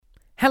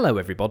Hello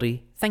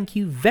everybody, thank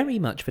you very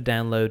much for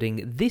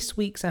downloading this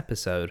week's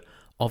episode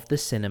of the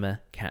Cinema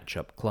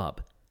Catch-Up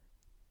Club.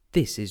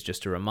 This is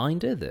just a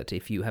reminder that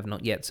if you have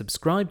not yet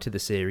subscribed to the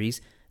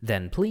series,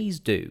 then please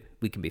do.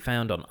 We can be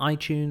found on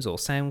iTunes or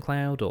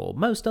SoundCloud or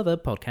most other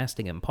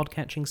podcasting and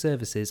podcatching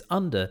services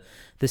under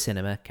the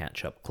Cinema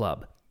Catch-Up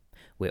Club.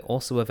 We're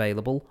also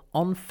available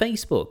on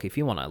Facebook. If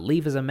you want to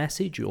leave us a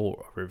message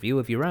or a review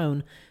of your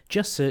own,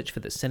 just search for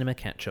the Cinema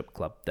Catch-Up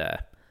Club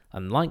there.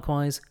 And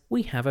likewise,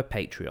 we have a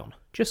Patreon.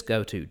 Just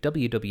go to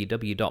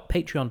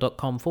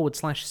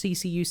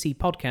www.patreon.com/CCUC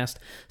podcast,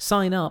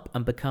 sign up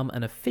and become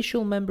an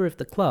official member of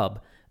the club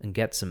and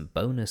get some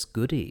bonus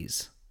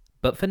goodies.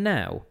 But for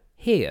now,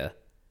 here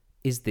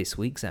is this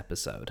week's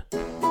episode.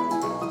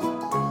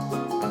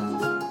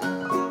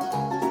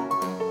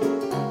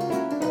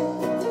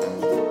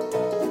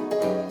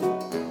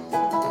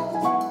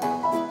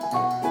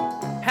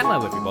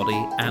 Hello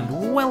everybody,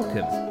 and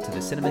welcome to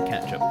the Cinema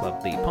Catch-Up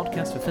Club, the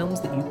podcast for films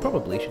that you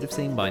probably should have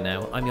seen by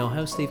now. I'm your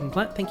host, Stephen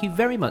Platt. Thank you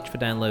very much for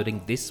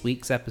downloading this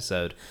week's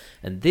episode.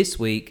 And this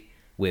week,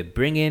 we're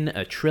bringing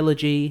a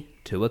trilogy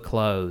to a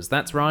close.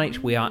 That's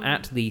right, we are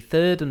at the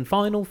third and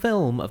final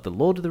film of the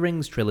Lord of the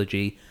Rings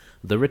trilogy,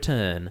 The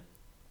Return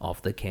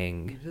of the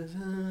King.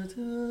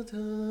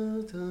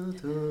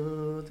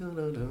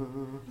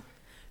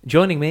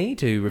 Joining me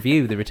to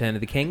review The Return of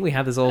the King, we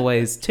have, as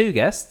always, two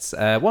guests,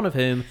 one of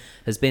whom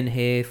has been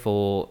here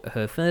for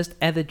her first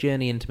ever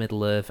journey into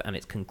Middle-earth, and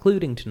it's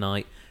concluding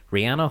tonight,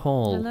 Rhianna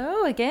Hall.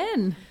 Hello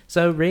again.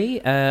 So,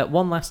 Rhi,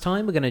 one last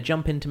time, we're going to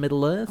jump into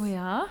Middle-earth. We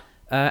are.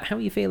 How are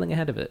you feeling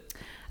ahead of it?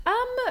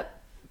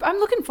 I'm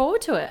looking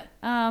forward to it.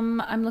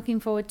 I'm looking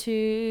forward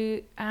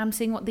to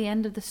seeing what the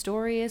end of the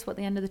story is, what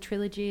the end of the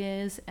trilogy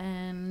is,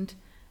 and,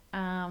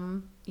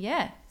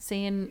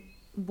 seeing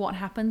what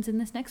happens in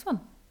this next one.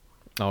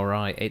 All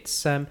right,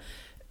 it's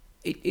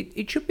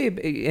it should be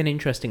an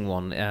interesting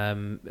one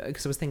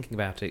because I was thinking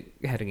about it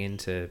heading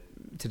into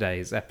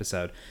today's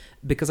episode,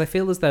 because I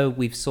feel as though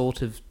we've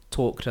sort of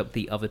talked up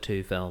the other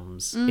two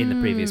films in the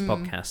previous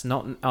podcast.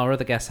 Not our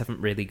other guests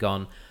haven't really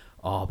gone,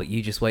 oh, but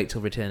you just wait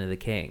till Return of the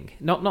King.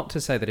 Not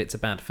to say that it's a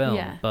bad film,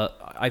 but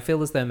I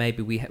feel as though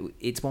maybe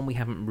it's one we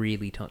haven't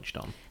really touched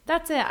on.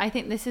 That's it. I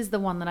think this is the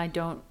one that I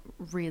don't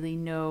really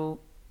know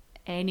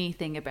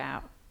anything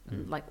about.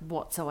 Like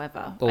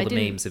whatsoever. All the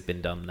memes have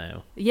been done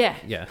now.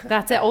 Yeah,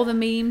 that's it. All the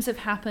memes have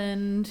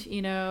happened,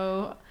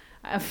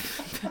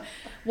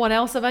 what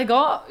else have I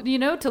got,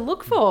 to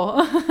look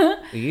for?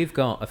 You've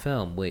got a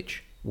film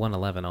which won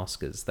 11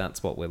 Oscars.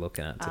 That's what we're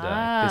looking at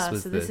today.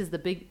 This is the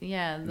big,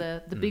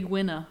 the big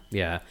winner.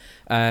 Yeah.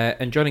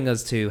 And joining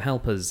us to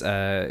help us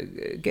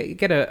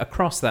get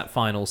across that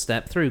final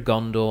step through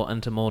Gondor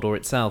and to Mordor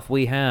itself,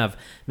 we have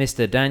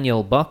Mr.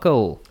 Daniel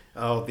Buckle.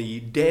 Oh, the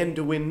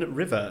Dandewin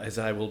River, as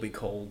I will be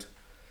called.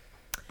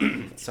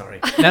 Sorry.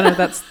 No,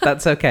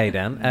 that's okay,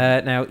 Dan.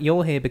 Now,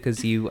 you're here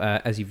because you,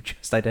 as you've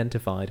just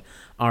identified,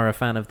 are a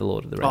fan of The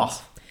Lord of the Rings.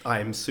 Oh, I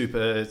am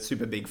super,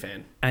 super big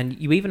fan. And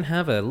you even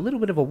have a little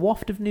bit of a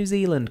waft of New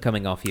Zealand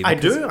coming off you. I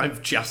do.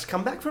 I've just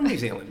come back from New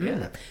Zealand,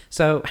 yeah.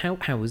 So,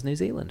 how was New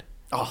Zealand?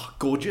 Oh,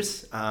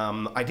 gorgeous.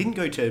 I didn't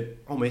go to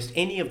almost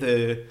any of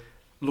the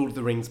Lord of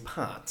the Rings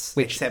parts,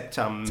 except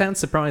sounds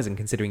surprising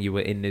considering you were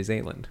in New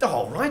Zealand.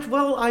 Oh, right.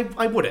 Well,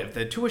 I would have.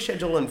 The tour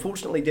schedule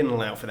unfortunately didn't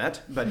allow for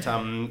that, but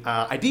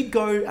I did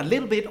go a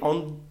little bit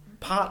on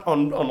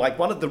like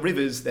one of the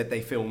rivers that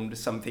they filmed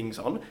some things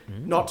on.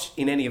 Not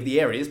in any of the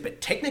areas,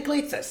 but technically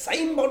it's the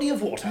same body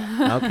of water.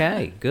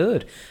 Okay,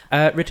 good.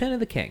 Return of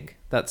the King.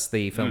 That's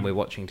the film we're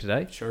watching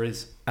today. Sure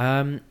is.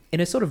 In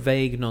a sort of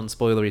vague,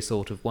 non-spoilery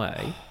sort of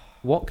way,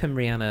 what can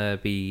Rhianna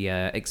be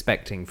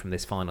expecting from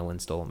this final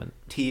instalment?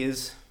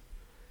 Tears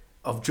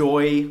of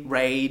joy,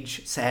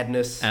 rage,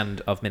 sadness.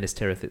 And of Minas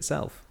Tirith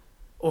itself.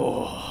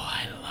 Oh,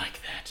 I like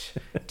that.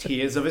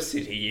 Tears of a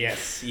City,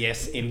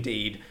 yes,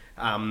 indeed.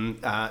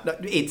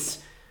 It's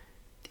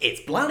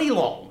bloody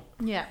long.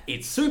 Yeah.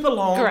 It's super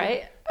long.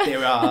 Great.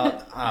 There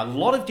are a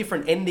lot of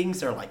different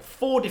endings. There are like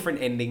 4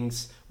 different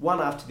endings,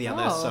 one after the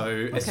other.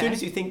 So as soon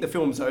as you think the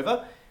film's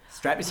over,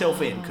 strap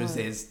yourself in, because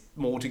there's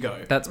more to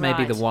go. That's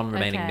maybe the one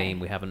remaining meme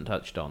we haven't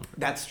touched on.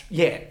 That's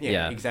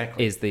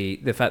exactly. Is the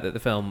fact that the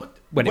film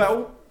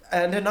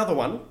and another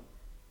one,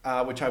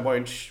 which I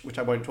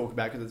won't talk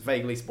about because it's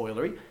vaguely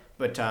spoilery,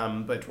 but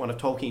one of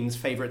Tolkien's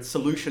favourite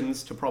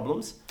solutions to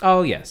problems.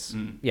 Oh yes,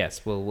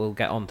 yes, we'll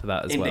get onto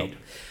that as Indeed.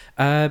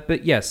 well.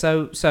 But yeah,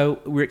 so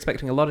we're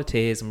expecting a lot of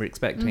tears and we're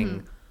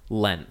expecting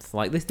length.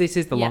 Like this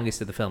is the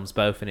longest of the films,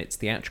 both in its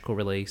theatrical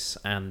release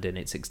and in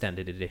its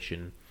extended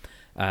edition.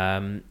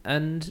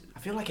 And I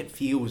feel like it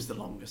feels the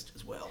longest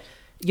as well.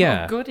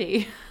 Yeah. Oh,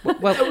 goody.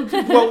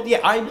 Well,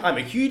 yeah, I'm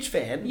a huge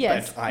fan,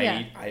 yes, but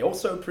I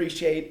also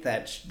appreciate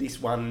that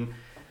this one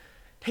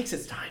takes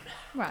its time.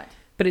 Right.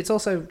 But it's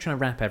also trying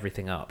to wrap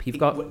everything up.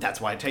 That's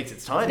why it takes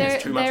its time.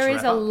 There's too much to wrap There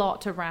is a up. lot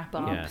to wrap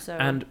up. Yeah. So.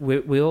 And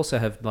we also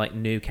have like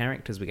new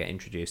characters we get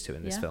introduced to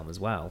in this film as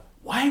well.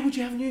 Why would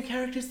you have new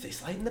characters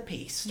this late in the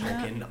piece,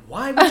 Tolkien?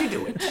 Why would you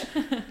do it?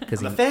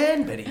 I'm a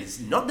fan, but he's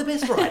not the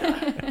best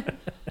writer.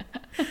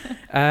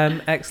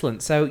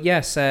 Excellent. So,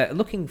 yes,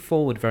 looking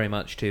forward very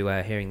much to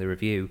hearing the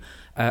review.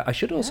 I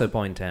should also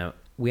point out,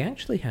 we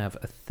actually have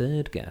a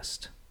third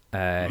guest,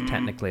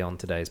 technically, on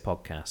today's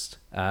podcast.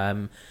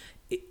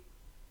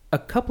 A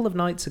couple of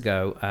nights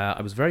ago,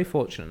 I was very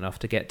fortunate enough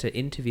to get to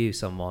interview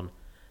someone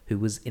who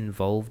was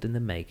involved in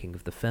the making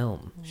of the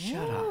film.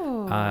 Shut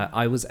up.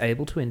 I was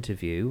able to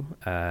interview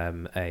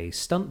a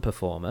stunt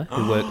performer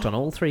who worked on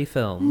all 3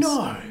 films.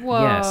 No.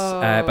 Whoa.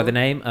 Yes, by the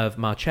name of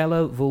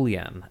Marcello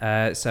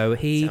Vullian. So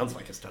he... Sounds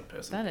like a stunt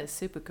person. That is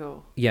super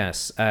cool.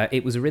 Yes,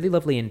 it was a really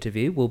lovely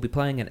interview. We'll be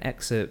playing an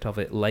excerpt of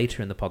it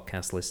later in the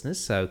podcast, listeners,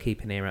 so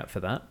keep an ear out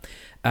for that.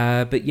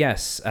 But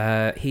yes,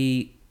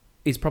 he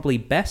is probably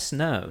best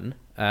known,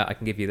 I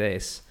can give you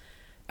this,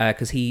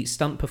 because he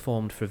stunt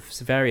performed for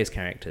various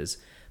characters,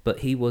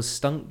 but he was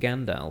stunt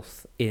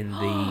Gandalf in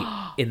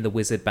the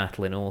Wizard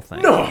Battle in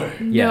Orthanc. No.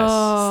 Yes.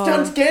 No.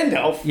 Stunt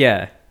Gandalf.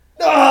 Yeah.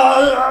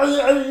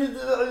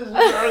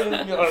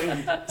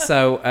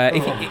 So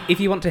if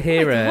you want to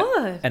hear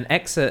an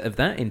excerpt of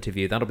that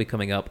interview, that'll be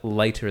coming up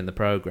later in the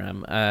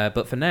programme.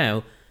 But for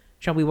now,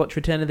 shall we watch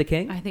Return of the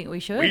King? I think we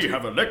should. We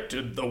have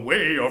elected the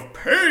way of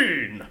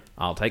pain.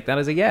 I'll take that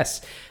as a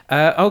yes.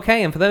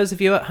 Okay, and for those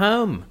of you at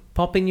home,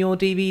 pop in your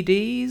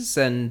DVDs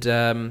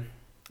and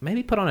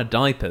maybe put on a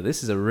diaper.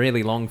 This is a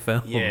really long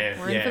film. Yeah,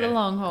 We're in for the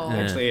long haul.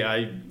 Actually,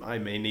 I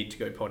may need to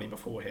go potty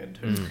beforehand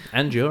too.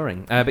 And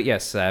during. But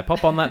yes,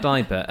 pop on that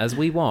diaper as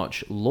we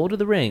watch Lord of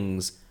the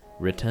Rings,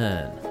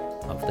 Return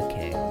of the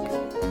King.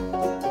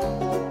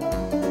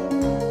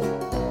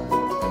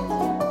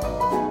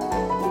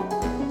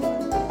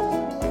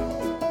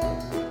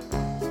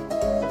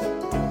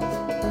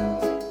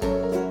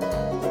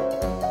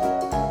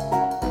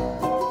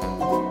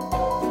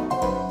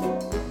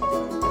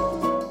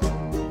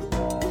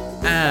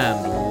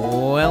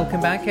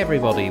 Welcome back,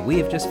 everybody. We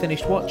have just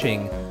finished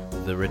watching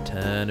The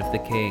Return of the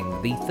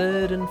King, the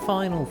third and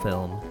final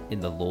film in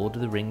the Lord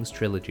of the Rings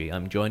trilogy.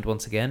 I'm joined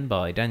once again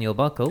by Daniel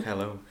Buckle.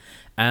 Hello.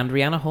 And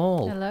Rihanna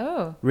Hall.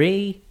 Hello.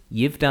 Ree,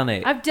 you've done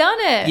it. I've done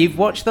it. You've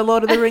watched the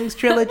Lord of the Rings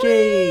trilogy.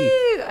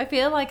 Woo! I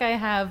feel like I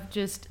have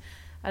just,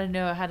 I don't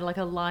know, I had like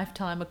a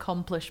lifetime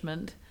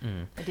accomplishment.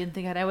 I didn't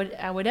think I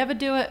would ever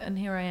do it, and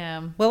here I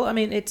am. Well, I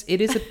mean, it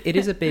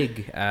is a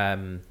big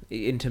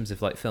in terms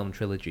of like film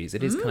trilogies.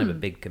 It is kind of a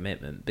big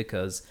commitment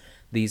because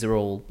these are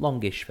all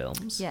longish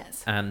films.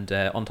 Yes. And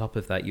on top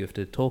of that, you have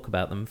to talk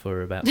about them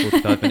for about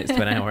 45 minutes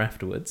to an hour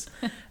afterwards.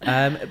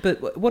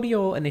 But what are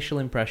your initial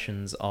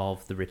impressions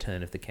of The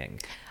Return of the King?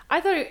 I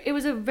thought it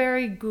was a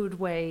very good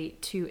way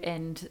to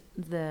end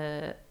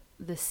the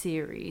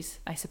series,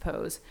 I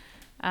suppose.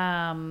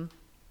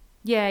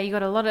 Yeah, you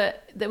got a lot of...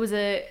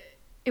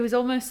 It was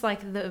almost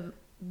like the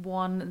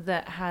one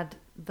that had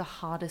the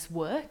hardest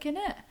work in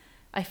it.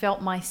 I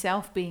felt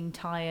myself being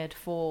tired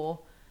for,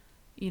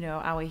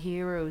 our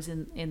heroes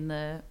in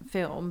the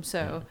film.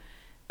 So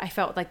I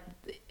felt like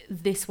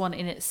this one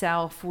in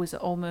itself was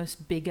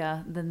almost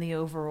bigger than the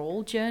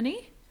overall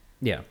journey.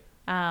 Yeah.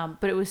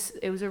 But it was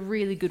a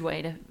really good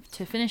way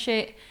to finish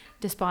it,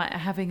 despite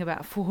having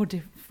about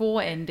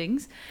four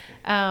endings.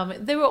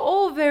 They were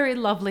all very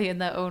lovely in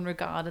their own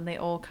regard, and they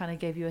all kind of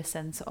gave you a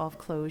sense of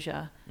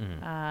closure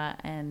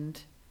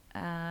and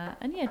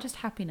yeah, just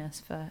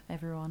happiness for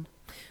everyone.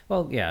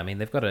 Well, yeah, I mean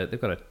they've got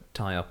to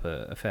tie up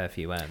a fair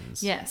few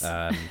ends. Yes.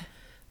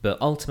 But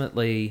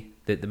ultimately,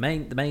 the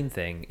main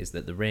thing is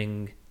that the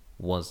ring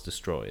was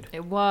destroyed.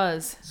 It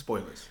was.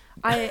 Spoilers.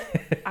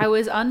 I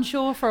was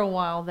unsure for a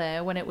while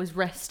there when it was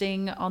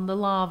resting on the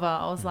lava.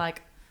 I was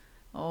like,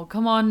 oh,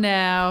 come on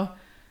now.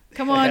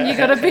 Come on, you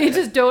gotta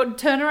just don't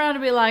turn around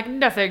and be like,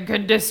 nothing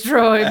can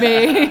destroy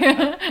me.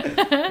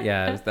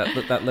 Yeah, it was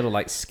that little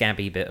like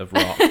scabby bit of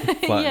rock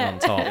floating on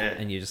top,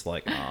 and you're just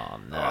like, oh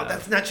no. Oh,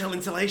 that's natural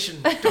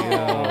insulation.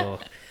 Oh.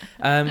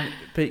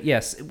 But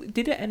yes,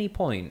 did at any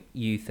point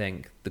you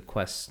think the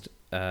quest?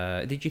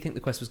 Did you think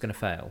the quest was going to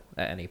fail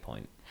at any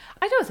point?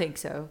 I don't think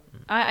so.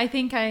 I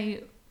think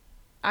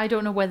I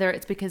don't know whether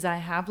it's because I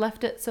have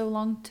left it so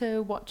long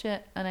to watch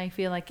it, and I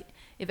feel like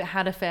if it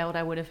had failed,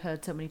 I would have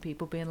heard so many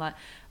people being like,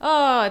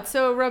 oh, it's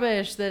so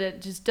rubbish that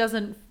it just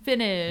doesn't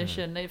finish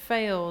and it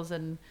fails.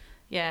 And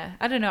yeah,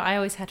 I don't know. I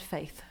always had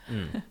faith.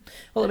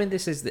 Well, I mean,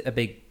 this is a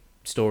big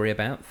story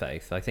about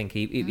faith. I think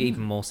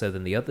even more so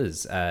than the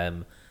others.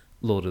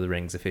 Lord of the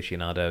Rings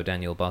aficionado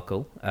Daniel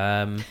Buckle.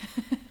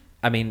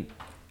 I mean,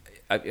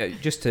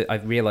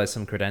 I've realised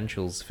some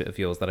credentials of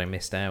yours that I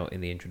missed out in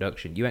the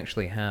introduction. You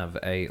actually have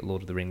a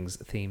Lord of the Rings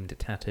themed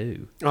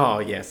tattoo. Oh,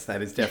 yes,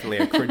 that is definitely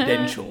a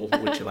credential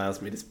which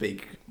allows me to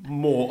speak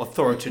more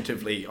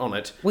authoritatively on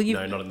it. Well,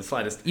 no, not in the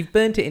slightest. You've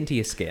burnt it into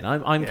your skin.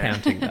 I'm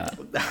counting that.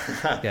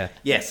 Yeah.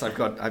 Yes, I've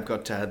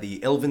got the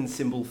elven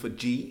symbol for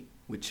G,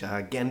 which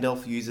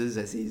Gandalf uses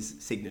as his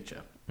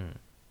signature.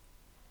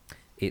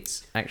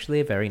 It's actually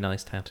a very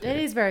nice tattoo.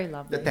 It is very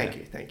lovely. Thank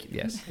you.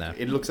 Yes. No.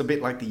 It looks a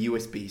bit like the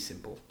USB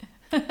symbol.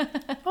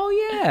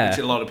 Oh, yeah. Which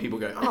a lot of people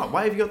go, oh,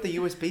 why have you got the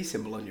USB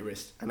symbol on your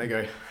wrist? And I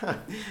go,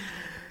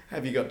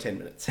 Have you got 10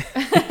 minutes?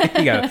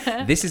 You go,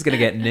 this is going to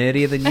get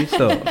nerdier than you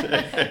thought.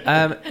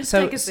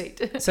 Take a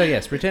seat. So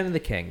yes, Return of the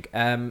King.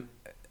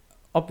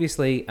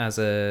 Obviously, as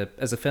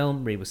a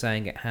film, Ree was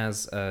saying, it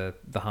has the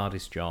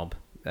hardest job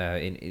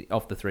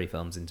of the three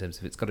films in terms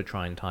of it's got to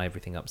try and tie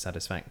everything up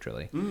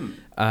satisfactorily.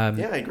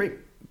 Yeah, I agree.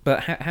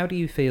 But how do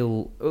you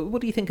feel? What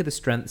do you think of the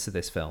strengths of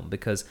this film?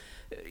 Because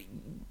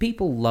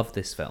people love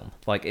this film.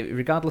 Like,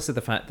 regardless of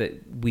the fact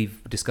that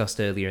we've discussed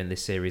earlier in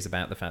this series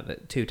about the fact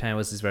that Two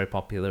Towers is very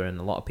popular and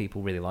a lot of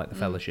people really like The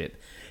Fellowship,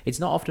 it's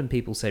not often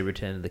people say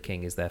Return of the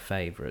King is their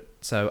favourite.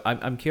 So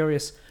I'm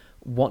curious,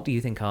 what do you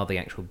think are the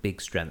actual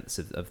big strengths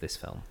of this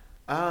film?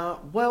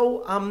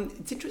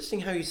 It's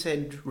interesting how you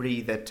said,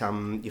 Ree, that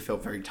you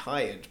felt very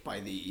tired by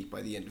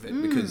the end of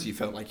it because you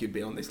felt like you'd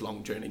been on this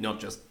long journey, not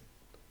just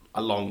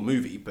a long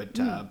movie, but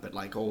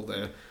like all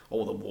the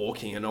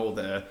walking and all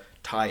the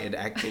tired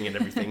acting and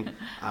everything.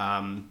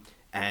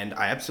 And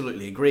I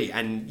absolutely agree.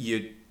 And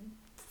you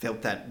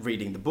felt that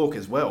reading the book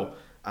as well.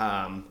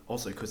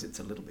 Also because it's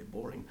a little bit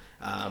boring.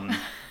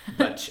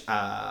 But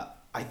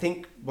I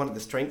think one of the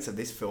strengths of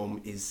this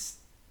film is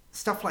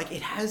stuff like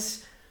it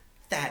has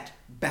that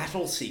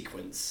battle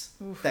sequence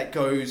that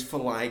goes for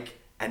like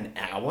an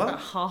hour. About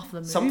half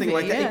the movie. Something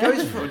like that. It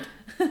goes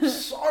for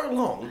so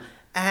long.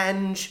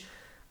 And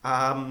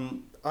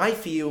I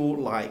feel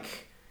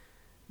like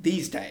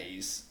these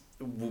days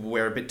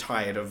we're a bit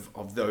tired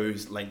of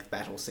those length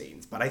battle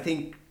scenes. But I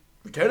think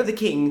Return of the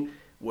King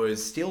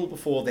was still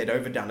before they'd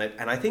overdone it.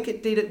 And I think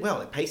it did it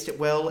well. It paced it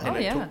well and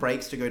it took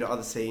breaks to go to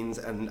other scenes.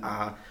 And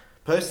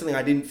personally,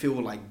 I didn't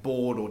feel like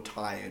bored or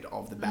tired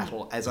of the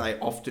battle as I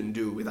often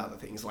do with other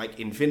things. Like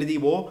Infinity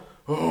War,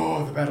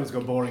 the battles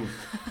got boring.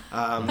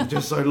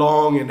 Just so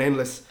long and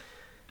endless.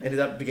 Ended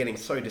up getting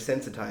so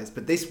desensitized.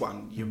 But this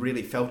one, you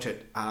really felt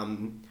it.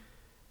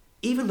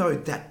 Even though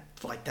that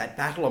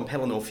battle on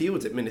Pelennor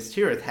Fields at Minas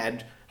Tirith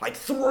had like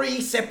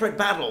 3 separate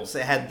battles.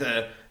 They had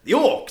the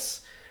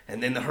orcs,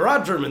 and then the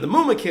Haradrim and the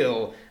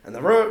Mumakil, and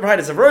the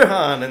Riders of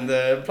Rohan, and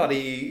the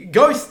bloody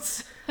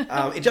ghosts.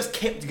 It just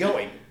kept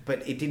going,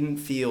 but it didn't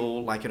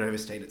feel like it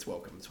overstayed its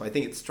welcome. So I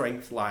think its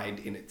strength lied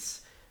in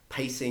its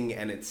pacing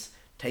and its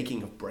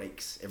taking of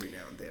breaks every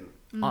now and then.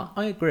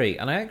 I agree,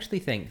 and I actually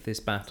think this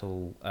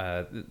battle,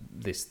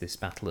 this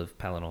battle of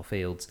Pelennor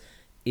Fields,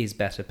 is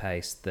better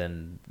paced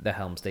than the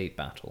Helm's Deep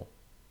battle.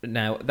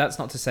 Now, that's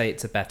not to say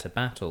it's a better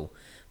battle,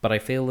 but I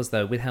feel as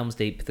though with Helm's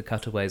Deep, the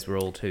cutaways were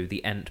all to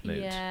the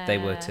Entmoot. Yeah. They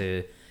were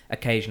to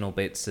occasional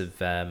bits of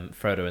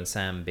Frodo and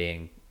Sam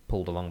being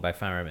pulled along by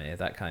Faramir,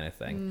 that kind of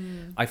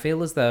thing. I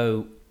feel as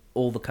though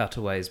all the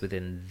cutaways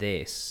within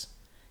this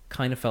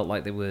kind of felt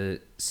like they were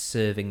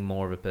serving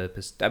more of a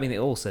purpose. I mean, they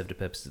all served a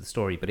purpose to the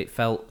story, but I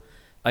felt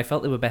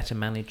they were better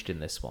managed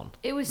in this one.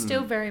 It was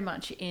still very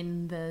much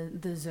in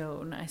the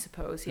zone, I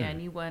suppose,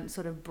 and you weren't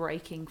sort of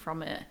breaking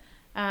from it.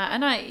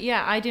 And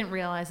I didn't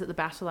realize that the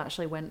battle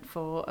actually went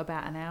for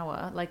about an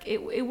hour. Like,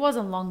 it was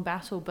a long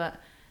battle,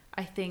 but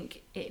I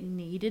think it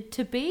needed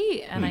to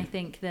be. And I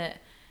think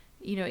that,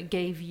 it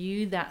gave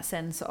you that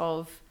sense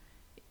of,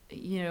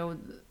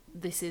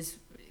 this is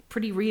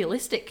pretty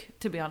realistic,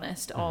 to be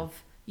honest,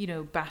 of,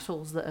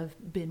 battles that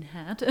have been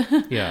had.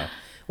 Yeah.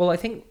 Well, I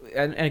think,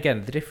 and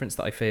again, the difference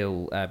that I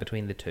feel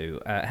between the two,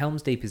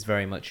 Helm's Deep is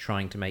very much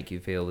trying to make you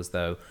feel as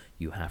though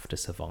you have to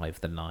survive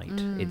the night.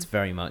 It's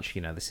very much,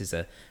 this is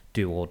a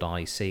do or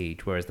die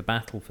siege, whereas the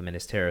battle for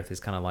Minas Tirith is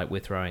kind of like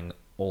we're throwing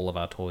all of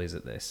our toys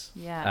at this.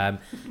 Yeah.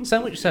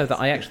 So much so that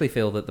I actually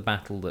feel that the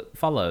battle that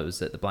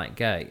follows at the Black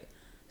Gate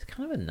is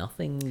kind of a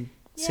nothing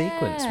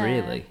sequence,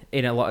 really.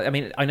 I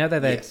mean, I know they're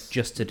there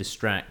just to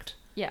distract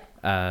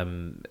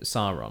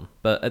Sauron,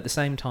 but at the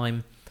same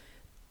time,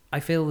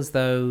 I feel as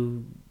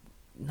though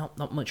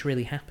not much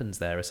really happens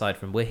there aside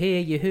from we're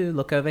here, yoo-hoo,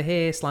 look over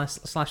here, slash,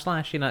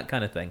 that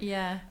kind of thing.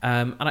 Yeah.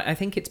 And I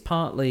think it's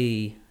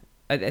partly,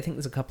 I think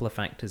there's a couple of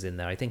factors in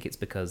there. I think it's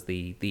because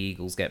the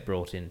Eagles get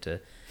brought in to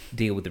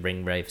deal with the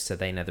ring wraiths, so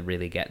they never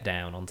really get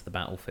down onto the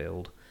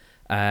battlefield.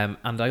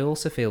 And I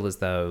also feel as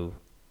though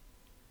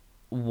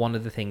one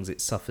of the things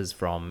it suffers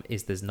from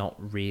is there's not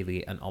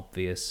really an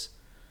obvious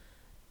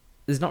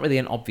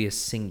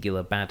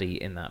singular baddie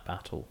in that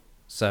battle.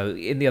 So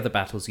in the other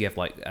battles, you have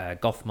like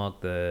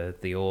Gothmog,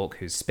 the orc,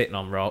 who's spitting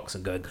on rocks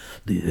and going,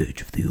 "The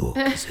age of the orc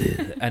is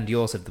here," and you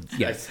also have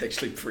That's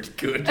actually pretty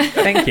good.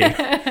 Thank you.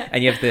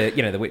 And you have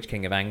the Witch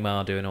King of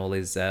Angmar doing all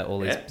his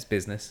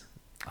business.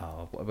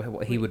 Oh,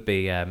 he would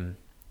be.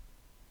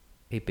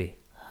 He'd be.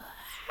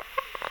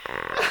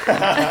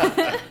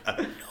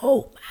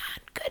 No man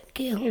can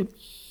kill me.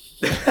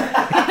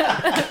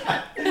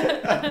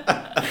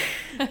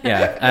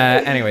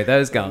 Anyway,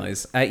 those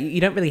guys.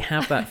 You don't really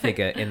have that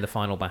figure in the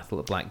final battle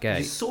at Black Gate.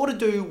 You sort of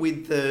do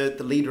with the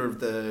leader of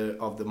the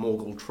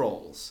Morgul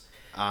trolls,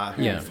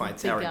 who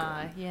fights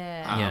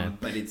Aragorn.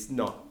 But it's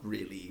not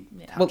really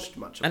touched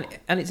much.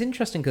 And it's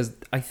interesting because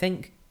I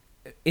think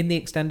in the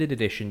extended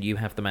edition you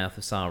have the Mouth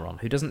of Sauron,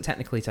 who doesn't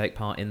technically take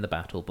part in the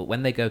battle, but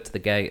when they go to the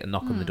gate and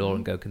knock on the door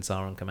and go, "Can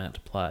Sauron come out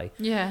to play?"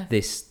 Yeah.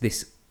 This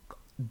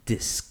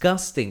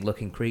disgusting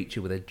looking creature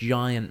with a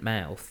giant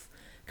mouth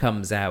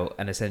comes out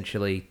and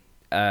essentially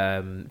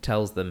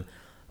tells them,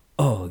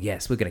 oh,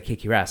 yes, we're going to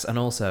kick your ass. And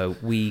also,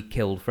 we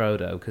killed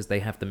Frodo because they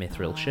have the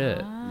mithril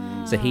shirt.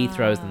 So he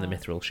throws them the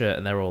mithril shirt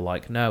and they're all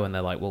like, no. And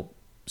they're like, well,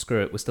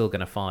 screw it, we're still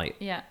going to fight.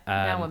 Yeah,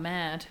 now we're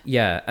mad.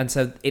 Yeah, and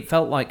so it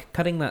felt like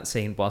cutting that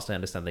scene, whilst I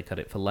understand they cut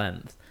it for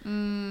length,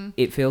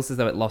 it feels as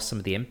though it lost some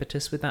of the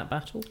impetus with that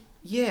battle.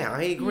 Yeah,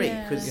 I agree,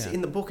 because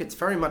in the book it's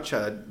very much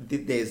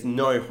there's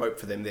no hope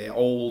for them. They're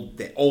all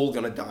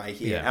going to die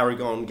here. Yeah.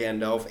 Aragorn,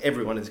 Gandalf,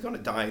 everyone is going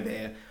to die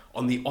there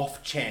on the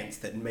off chance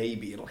that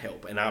maybe it'll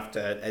help. And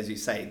after, as you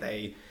say,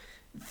 they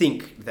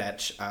think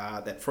that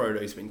that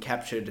Frodo's been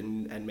captured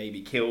and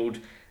maybe killed,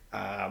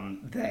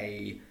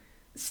 they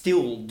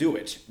still do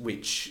it,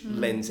 which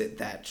lends it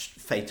that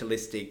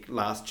fatalistic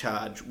last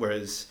charge,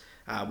 whereas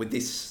with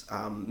this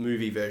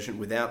movie version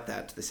without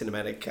that, the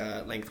cinematic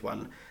length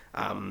one,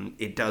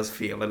 it does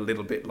feel a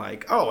little bit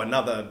like,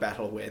 another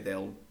battle where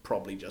they'll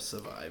probably just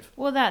survive.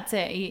 Well, that's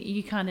it.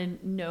 You kind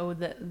of know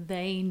that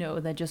they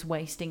know they're just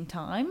wasting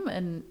time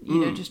and,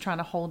 you know, just trying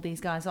to hold these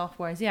guys off.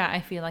 Whereas,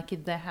 I feel like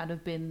if there had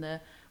have been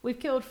we've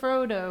killed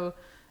Frodo,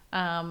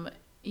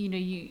 you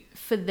know,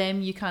 for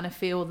them, you kind of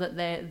feel that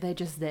they're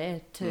just there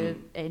to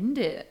end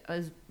it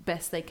as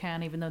best they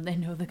can, even though they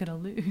know they're going to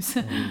lose.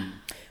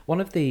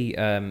 One of the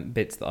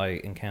bits that I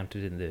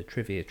encountered in the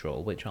trivia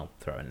troll, which I'll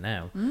throw in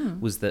now,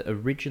 was that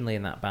originally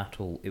in that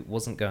battle, it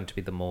wasn't going to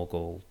be the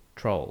Morgul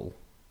troll.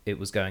 It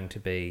was going to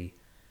be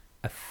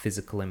a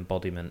physical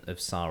embodiment of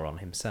Sauron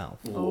himself.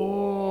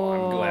 Oh,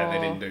 I'm glad they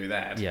didn't do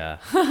that. Yeah.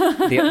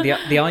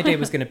 The idea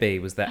was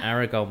that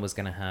Aragorn was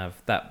going to have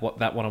that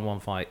one-on-one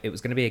fight. It was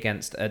going to be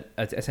against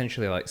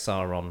essentially like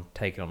Sauron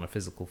taking on a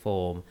physical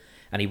form,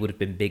 and he would have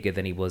been bigger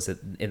than he was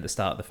in the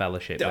start of the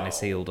Fellowship when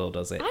Isildur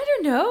does it. I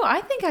don't know.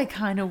 I think I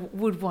kind of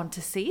would want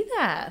to see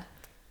that.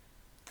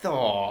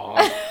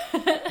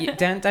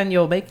 Dan,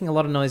 you're making a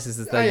lot of noises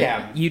as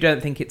though you don't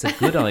think it's a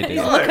good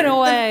idea. He's looking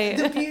away.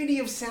 The beauty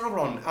of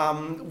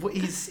Sauron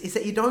is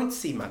that you don't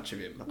see much of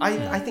him.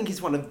 I think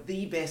he's one of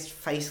the best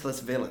faceless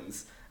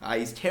villains.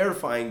 He's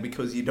terrifying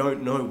because you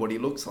don't know what he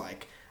looks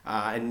like.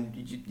 And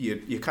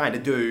you kind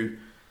of do,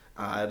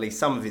 at least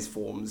some of his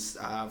forms,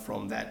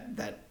 from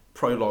that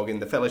prologue in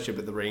the Fellowship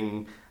of the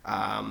Ring,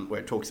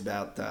 where it talks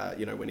about,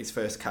 when he's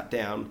first cut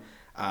down.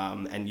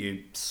 And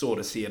you sort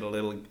of see it a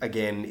little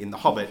again in The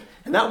Hobbit,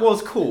 and that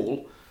was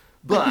cool.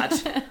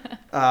 But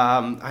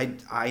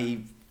I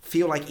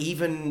feel like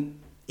even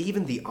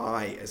the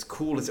Eye, as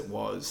cool as it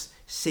was,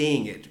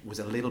 seeing it was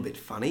a little bit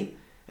funny,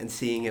 and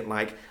seeing it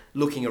like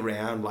looking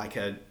around like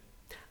an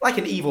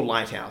evil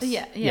lighthouse.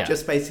 Yeah.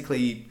 Just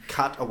basically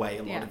cut away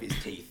a lot of his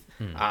teeth.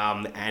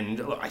 And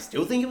look, I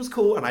still think it was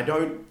cool, and I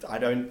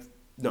don't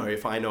know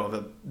if I know of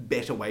a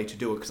better way to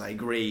do it, because I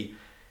agree.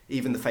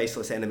 Even the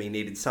faceless enemy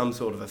needed some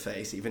sort of a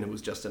face, even if it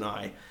was just an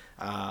eye.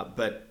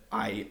 But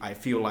I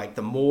feel like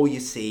the more you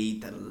see,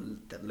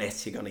 the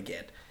less you're going to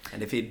get.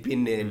 And if it'd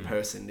been in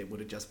person, it would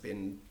have just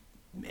been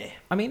meh.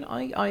 I mean,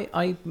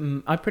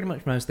 I pretty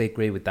much mostly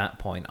agree with that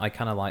point. I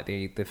kind of like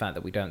the fact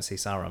that we don't see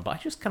Sauron, but I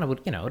just kind of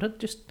would,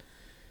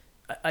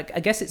 I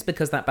guess it's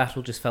because that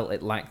battle just felt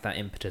it lacked that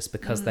impetus,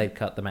 because they'd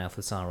cut the mouth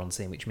of Sauron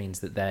scene, which means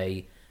that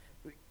they,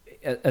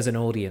 as an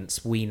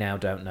audience, we now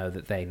don't know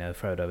that they know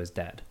Frodo is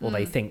dead, or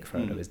they think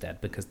Frodo is dead,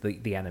 because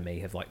the enemy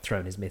have like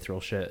thrown his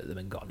mithril shirt at them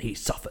and gone, he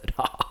suffered,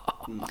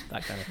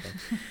 that kind of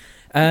thing.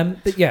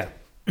 But yeah,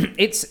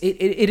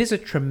 it is a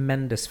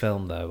tremendous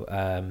film though.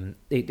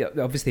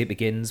 Obviously it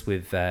begins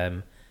with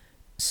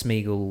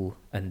Smeagol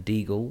and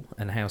Deagle,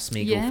 and how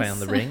Smeagol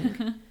found the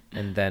ring.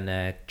 And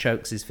then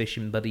chokes his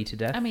fishing buddy to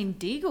death. I mean,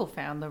 Deagle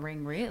found the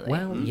ring, really.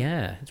 Well,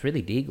 yeah, it's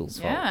really Deagle's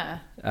fault. Yeah.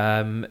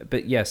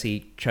 But yes,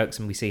 he chokes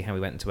him. We see how he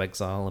went into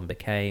exile and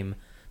became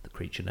the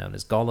creature known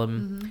as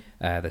Gollum.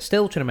 They're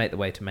still trying to make their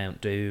way to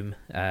Mount Doom.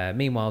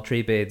 Meanwhile,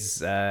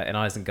 Treebeard's in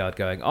Isengard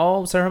going,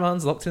 oh,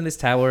 Saruman's locked in this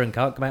tower and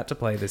can't come out to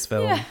play this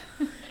film. Yeah.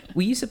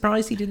 Were you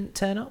surprised he didn't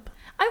turn up?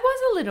 I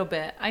was a little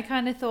bit. I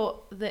kind of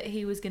thought that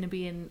he was going to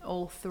be in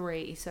all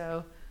three,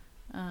 so...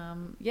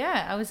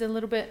 I was a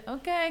little bit,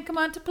 okay, come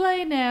on to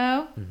play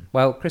now.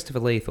 Well, Christopher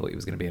Lee thought he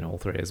was going to be in all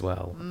three as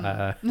well.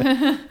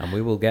 And we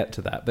will get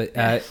to that. But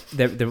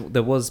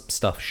there was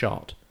stuff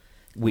shot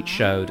which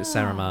showed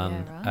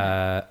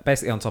Saruman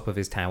basically on top of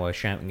his tower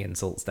shouting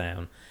insults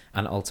down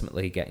and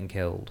ultimately getting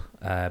killed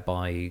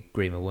by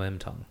Grima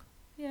Wormtongue.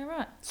 Yeah,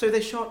 right. So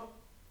they shot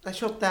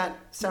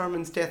that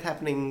Saruman's death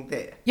happening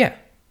there? Yeah.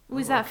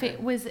 Was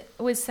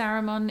was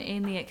Saruman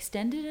in the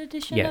extended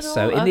edition? Yes, at all?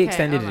 so in the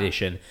extended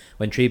edition,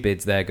 when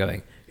Treebeard's there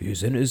going,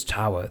 he's in his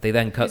tower, they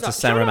then cut to like,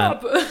 Saruman.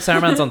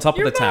 Saruman's on top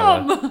of the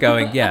tower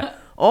going,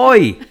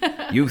 oi,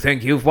 you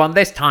think you've won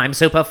this time,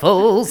 super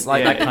fools?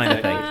 Like that kind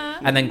of thing.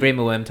 And then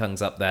Grima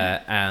Wormtongue's up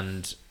there,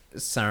 and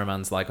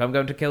Saruman's like, I'm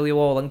going to kill you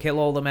all and kill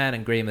all the men.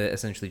 And Grima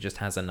essentially just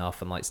has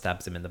enough and like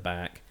stabs him in the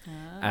back.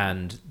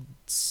 And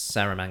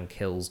Saruman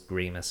kills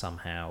Grima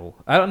somehow.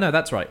 Oh, no,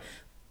 that's right.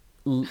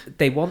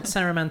 They want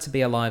Saruman to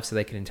be alive so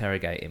they can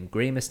interrogate him.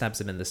 Grima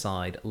stabs him in the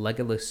side.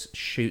 Legolas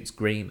shoots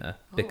Grima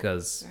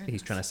because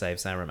he's trying to save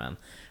Saruman.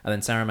 And then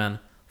Saruman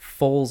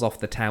falls off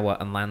the tower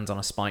and lands on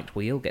a spiked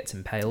wheel, gets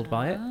impaled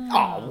by it.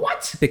 Oh,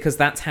 what? Because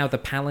that's how the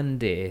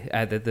Palantir,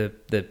 the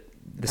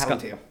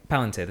Palantir.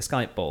 Palantir, the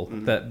Skype ball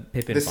that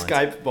Pippin The finds.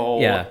 Skype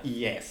ball, Yeah.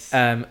 yes.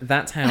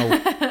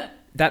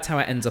 That's how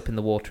it ends up in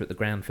the water at the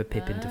ground for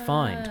Pippin to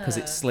find, because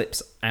it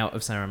slips out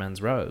of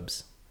Saruman's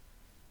robes.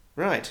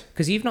 Right.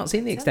 Because you've not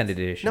seen the extended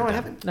edition. No, I Dan.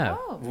 haven't. No.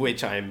 Oh.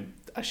 Which I'm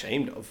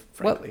ashamed of,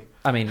 Well, frankly.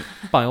 I mean,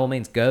 by all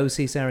means, go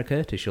see Sarah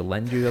Curtis. She'll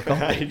lend you a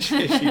copy.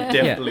 she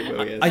definitely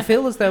will, yes. I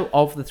feel as though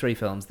of the three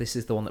films, this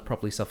is the one that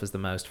probably suffers the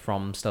most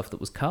from stuff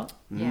that was cut.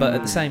 Yeah. But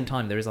at the same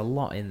time, there is a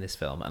lot in this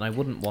film, and I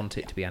wouldn't want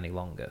it to be any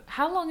longer.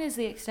 How long is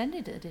the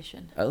extended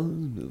edition?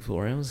 Oh,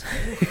 4 hours.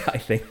 I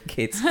think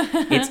it's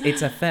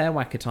a fair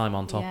whack of time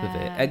on top of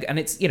Yeah. it, and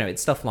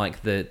it's stuff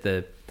like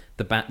the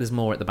there's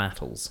more at the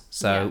battles,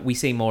 so Yeah. we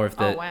see more of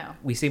the Oh, wow.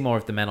 we see more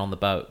of the men on the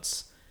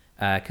boats.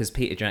 Because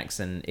Peter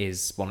Jackson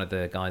is one of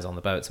the guys on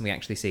the boats, and we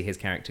actually see his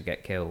character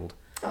get killed,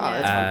 Oh,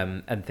 that's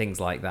fun. and things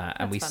like that.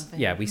 And That's fun for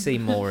we him. we see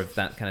more of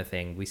that kind of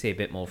thing. We see a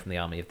bit more from the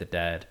Army of the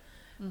Dead.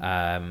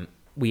 Mm.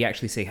 We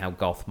actually see how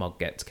Gothmog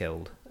gets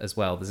killed as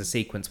well. There's a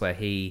sequence where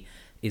he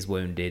is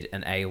wounded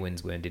and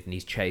Eowyn's wounded, and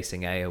he's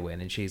chasing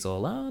Eowyn, and she's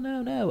all, oh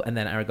no, and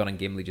then Aragorn and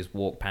Gimli just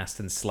walk past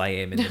and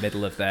slay him in the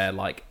middle of their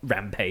like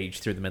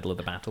rampage through the middle of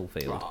the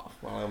battlefield. Oh,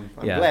 well, I'm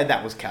Yeah. glad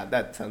that was cut.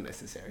 That's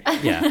unnecessary.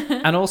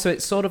 Yeah, and also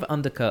it sort of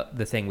undercut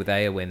the thing with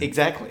Eowyn.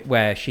 Exactly.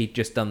 Where she'd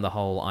just done the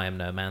whole I am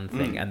no man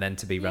thing, and then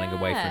to be running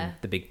away Yeah. from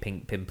the big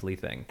pink pimply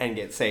thing. And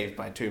get saved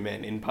by two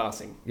men in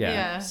passing. Yeah.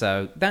 Yeah.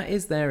 So that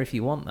is there if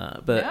you want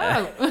that. But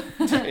No,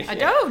 I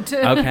don't.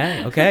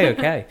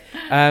 okay.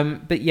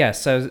 But yeah,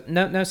 so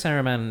no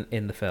Saruman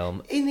in the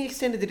film. In the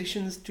extended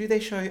editions, do they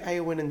show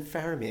Eowyn and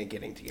Faramir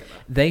getting together?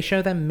 They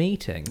show them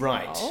meeting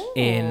Right. Oh.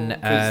 in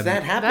Because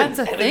that happens.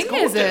 That's a and thing, it's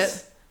is gorgeous.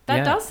 it? That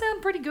Yeah. does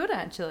sound pretty good,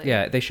 actually.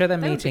 yeah, they show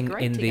them They would be meeting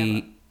great in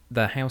together.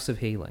 the House of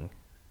Healing.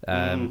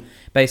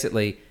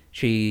 Basically,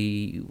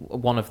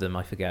 one of them,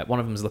 I forget, one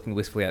of them's looking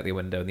wistfully out the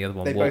window, and the other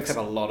one They walks. both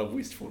have a lot of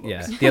wistful looks.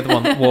 Yeah, the other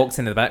one walks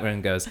into the background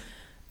and goes,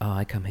 "Oh,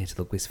 I come here to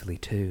look wistfully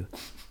too.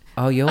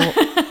 Oh, you're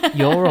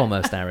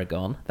almost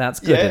Aragorn. That's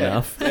good Yeah.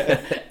 enough."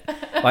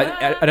 Like,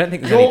 I don't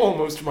think there's You're any.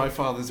 almost my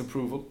father's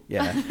approval.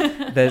 Yeah,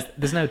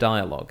 there's no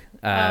dialogue.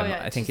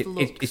 yeah, I think just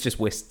it's looks. just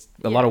whist,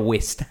 a lot of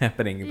whist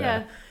happening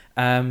there.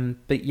 Yeah.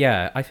 But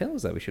yeah, I feel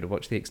as though we should have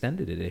watched the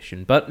extended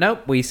edition. But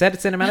nope, we said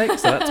cinematic,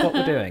 so that's what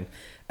we're doing.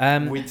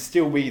 We'd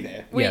still be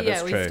there. Yeah,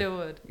 that's we true. still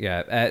would.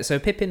 Yeah. So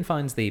Pippin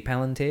finds the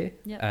Palantir,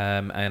 Yep.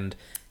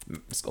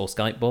 or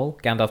Skype ball.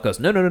 Gandalf goes,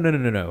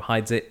 no,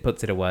 hides it,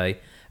 puts it away.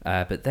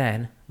 But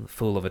then,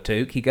 fool of a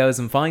toque, he goes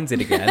and finds it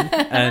again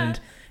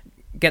and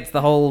gets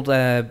the whole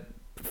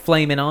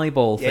flaming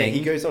eyeball Yeah, thing.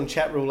 he goes on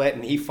chat roulette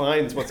and he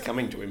finds what's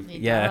coming to him. He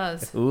Yeah.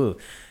 does. Ooh.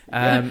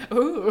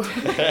 Ooh.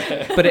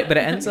 but it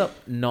ends up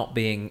not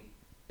being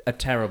a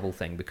terrible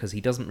thing because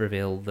he doesn't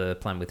reveal the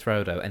plan with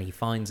Frodo, and he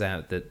finds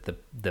out that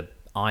the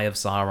Eye of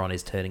Sauron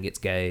is turning its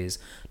gaze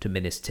to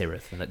Minas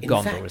Tirith, and that In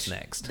Gondor fact, is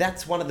next.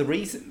 That's one of the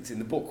reasons in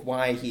the book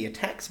why he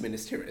attacks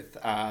Minas Tirith.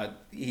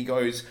 He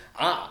goes,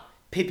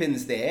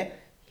 Pippin's there.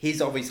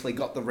 He's obviously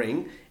got the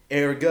ring.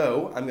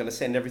 Ergo, I'm going to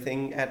send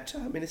everything at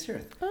Minas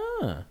Tirith.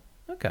 Ah,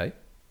 okay.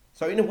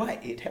 So in a way,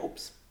 it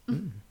helps.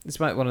 It's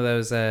like one of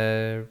those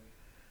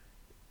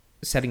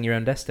setting your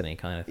own destiny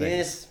kind of things.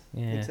 Yes,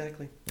 Yeah.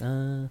 exactly.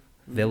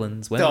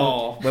 Villains.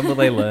 Oh. When will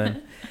they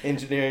learn?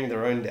 Engineering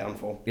their own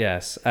downfall.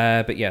 Yes.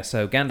 But yeah,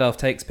 so Gandalf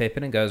takes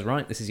Pippin and goes,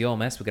 right, this is your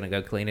mess. We're going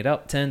to go clean it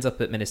up. Turns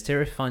up at Minas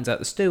Tirith, finds out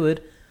the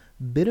steward,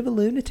 bit of a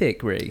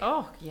lunatic, Ree.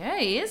 Oh, yeah,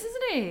 he is,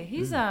 isn't he?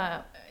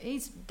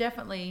 He's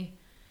definitely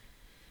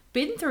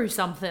been through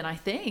something, I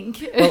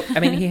think. Well, I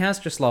mean, he has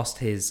just lost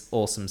his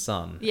awesome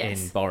son Yes.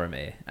 in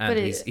Boromir, and But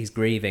he's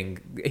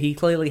grieving. He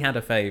clearly had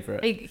a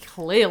favourite. He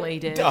clearly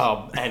did.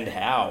 And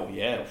how,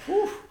 yeah.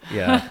 Whew.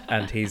 Yeah,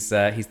 and he's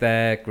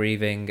there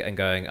grieving and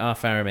going,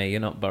 Faramir,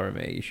 you're not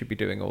Boromir. You should be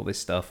doing all this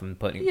stuff and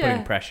putting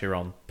pressure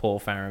on poor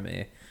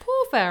Faramir.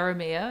 Poor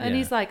Faramir. And Yeah.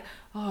 he's like,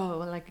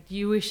 oh, like, do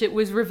you wish it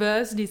was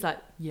reversed? And he's like,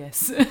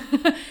 yes.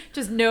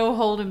 Just no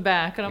holding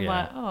back. And I'm Yeah.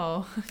 like,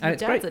 oh, And your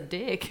it's dad's great. a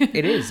dick.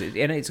 It is,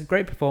 and it's a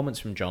great performance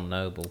from John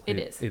Noble,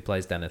 who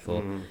plays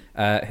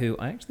Denethor, who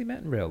I actually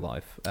met in real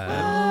life.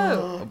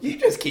 You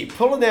just keep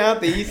pulling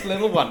out these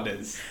little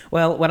wonders.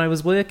 Well, when I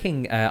was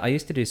working, I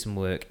used to do some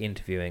work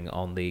interviewing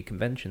on the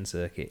convention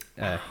circuit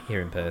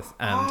here in Perth,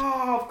 and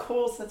Of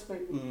course, that's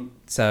very...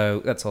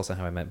 so that's also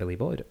how I met Billy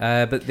Boyd.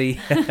 But the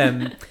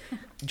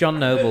John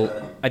Noble,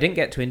 I didn't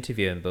get to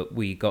interview him, but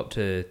we got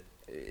to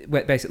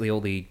basically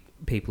all the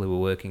people who were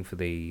working for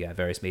the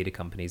various media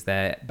companies.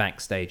 Their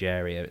backstage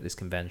area at this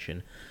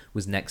convention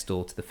was next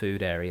door to the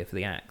food area for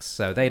the acts,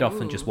 so they'd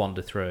often just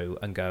wander through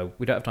and go,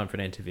 "We don't have time for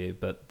an interview,"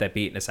 but they'd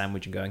be eating a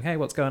sandwich and going, "Hey,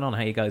 what's going on?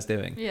 How you guys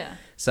doing?" Yeah.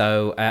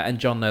 So, and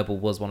John Noble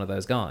was one of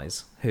those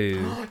guys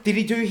who Did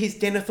he do his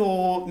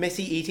Denethor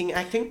messy eating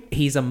acting?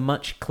 he's a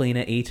much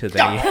cleaner eater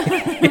than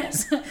he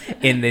is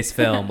in this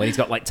film, when he's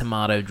got like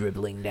tomato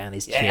dribbling down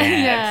his chin.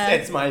 Yeah.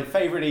 It's my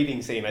favourite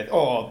eating scene.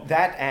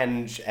 That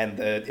and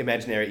the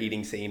imaginary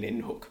eating scene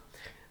in Hook.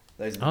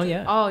 Those are the Oh two.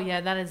 yeah. Oh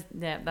yeah,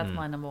 that's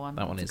my number one.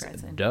 That one That's is a great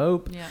scene.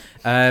 dope.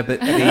 Yeah. But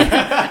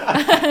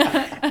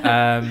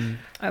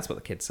that's what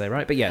the kids say,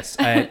 right? But yes,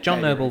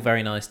 John Noble,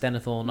 very nice.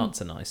 Denethor, not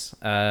so nice.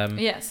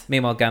 Yes.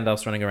 Meanwhile,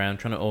 Gandalf's running around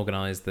trying to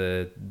organise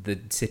the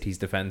city's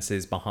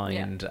defences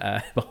behind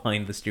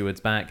behind the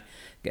steward's back.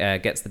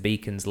 Gets the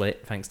beacons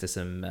lit thanks to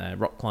some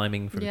rock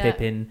climbing from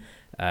Pippin.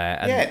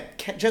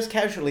 Just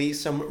casually,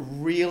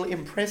 some real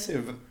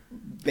impressive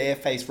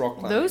bare-faced rock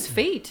climbing. Those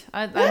feet,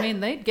 I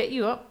mean, they'd get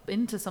you up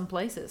into some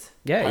places.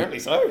 Yeah, Apparently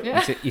so.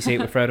 Yeah. you see it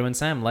with Frodo and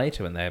Sam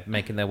later when they're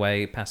making their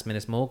way past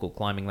Minas Morgul,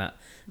 climbing that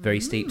very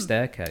steep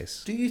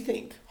staircase. Do you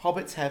think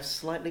hobbits have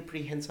slightly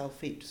prehensile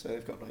feet, so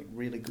they've got like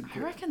really good I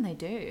grip? reckon they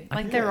do. I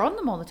Like think- they're on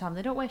them all the time.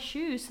 They don't wear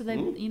shoes, so they,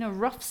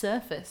 rough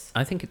surface.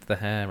 I think it's the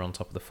hair on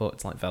top of the foot.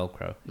 It's like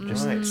Velcro. It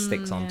just Right.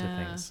 sticks onto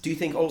yeah. things. Do you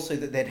think also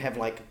that they'd have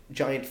like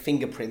giant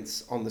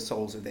fingerprints on the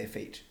soles of their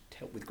feet to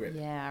help with grip?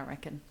 Yeah, I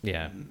reckon.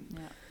 Yeah. Yeah.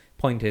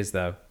 Point is,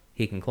 though,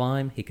 he can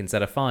climb, he can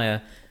set a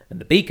fire, and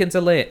the beacons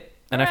are lit.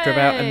 And after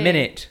about a Hooray!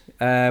 minute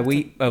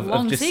of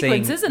long just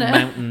sequence, seeing isn't it?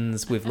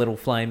 mountains with little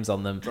flames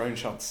on them, Drone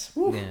shots.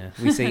 yeah,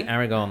 we see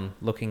Aragorn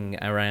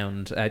looking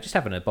around, just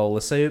having a bowl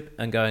of soup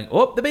and going,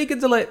 "Oh, the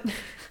beacons are lit!"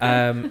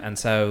 And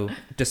so,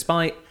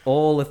 despite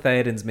all of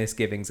Theoden's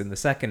misgivings in the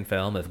second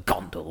film of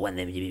Gondor, when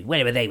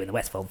were they when the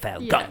Westfold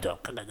fell? Yeah.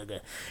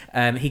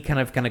 Gondor. He kind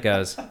of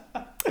goes,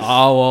 "Oh,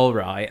 all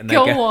right," and they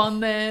Go on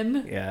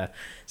then. Yeah.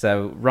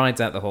 So rides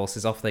out the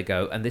horses, off they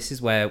go, and this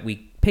is where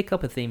we pick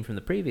up a theme from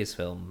the previous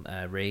film,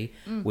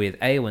 with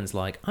Eowyn's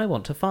like, "I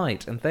want to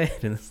fight," and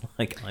Theoden's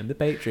like, "I'm the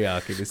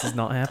patriarchy. This is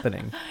not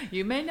happening."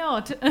 You may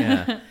not.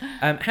 Yeah.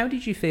 How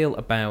did you feel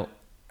about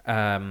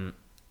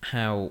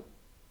how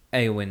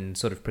Eowyn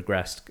sort of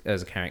progressed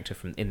as a character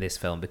in this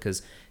film?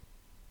 Because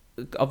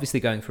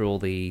obviously going through all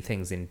the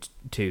things in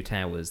Two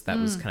Towers, that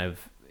was kind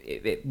of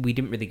we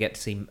didn't really get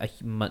to see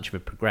much of a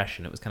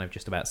progression. It was kind of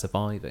just about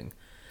surviving.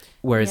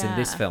 Whereas in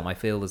this Yeah. film, I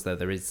feel as though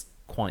there is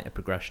quite a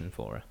progression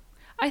for her.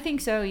 I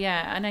think so,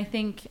 yeah. And I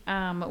think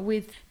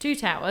with Two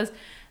Towers,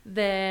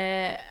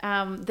 they're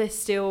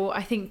still,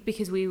 I think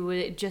because we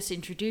were just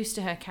introduced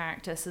to her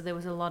character, so there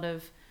was a lot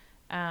of,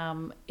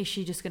 is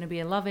she just going to be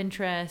a love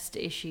interest?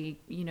 Is she,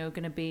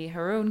 going to be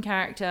her own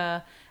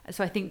character?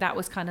 So I think that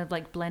was kind of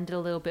like blended a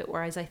little bit,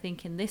 whereas I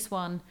think in this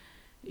one,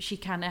 she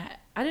kind of,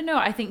 I don't know,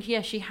 I think,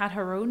 she had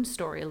her own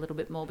story a little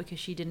bit more because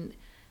she didn't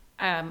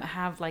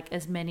have like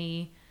as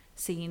many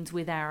scenes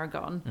with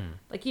Aragorn.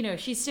 Like,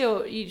 she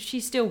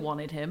still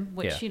wanted him,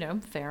 which,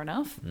 fair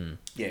enough.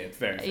 Yeah, it's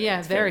very fair. Yeah,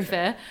 It's very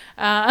fair.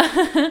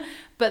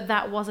 But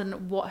that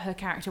wasn't what her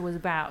character was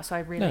about. So I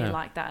really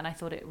liked that. And I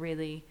thought it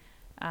really,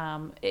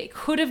 it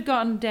could have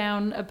gone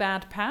down a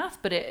bad path,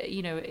 but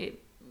it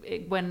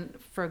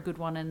went for a good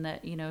one in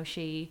that,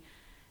 she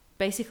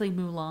basically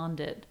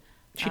Mulan'd it.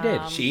 She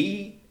did.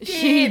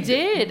 She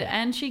did.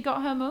 And she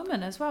got her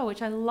moment as well,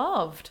 which I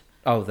loved.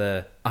 Oh,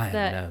 I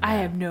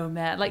am no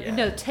man.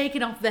 Like,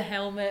 taking off the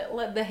helmet,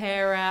 let the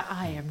hair out.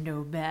 I am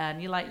no man.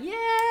 You're like,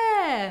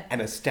 yeah.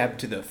 And a stab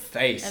to the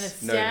face. And a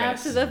stab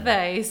to the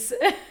face.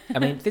 I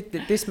mean,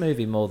 this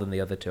movie, more than the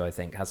other two, I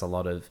think, has a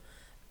lot of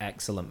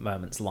excellent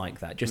moments like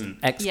that. Just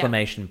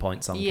exclamation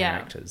points on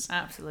characters.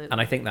 Absolutely. And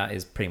I think that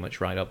is pretty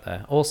much right up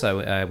there. Also,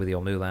 with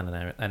your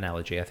Mulan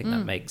analogy, I think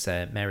that makes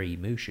Merry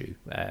Mushu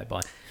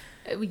by...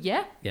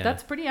 Yeah,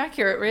 that's pretty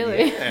accurate,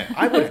 really. Yeah,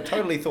 I would have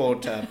totally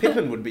thought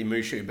Pippin would be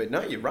Mushu, but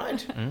no, you're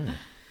right.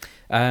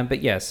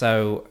 But yeah,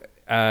 so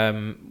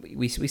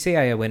we see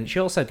Eowyn. She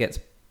also gets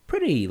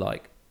pretty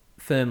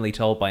firmly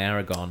told by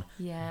Aragorn,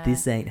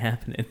 this ain't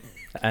happening.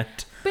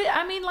 But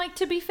I mean,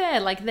 to be fair,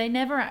 they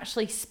never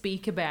actually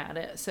speak about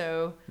it.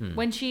 So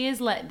when she is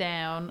let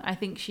down, I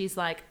think she's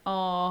like,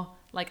 oh,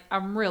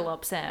 I'm real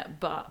upset,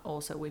 but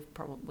also we've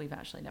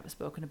actually never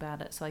spoken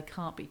about it, so I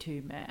can't be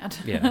too mad.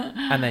 Yeah.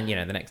 And then,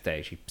 the next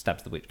day she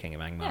stabs the Witch King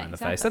of Angmar in the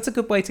face. That's a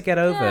good way to get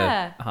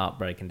over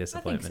heartbreak and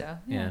disappointment. I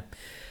think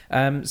so,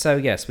 yeah. So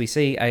yes, we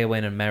see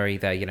Eowyn and Merry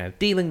there,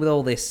 dealing with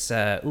all this,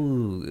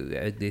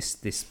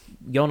 this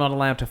you're not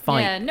allowed to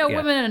fight. Yeah, no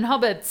women and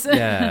hobbits.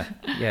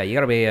 Yeah, you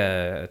got to be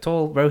a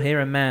tall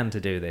Rohirrim man to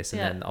do this.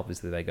 And then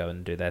obviously they go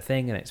and do their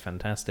thing, and it's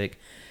fantastic.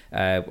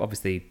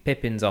 Obviously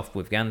Pippin's off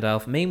with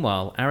Gandalf.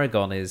 Meanwhile,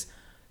 Aragorn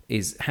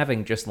is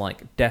having just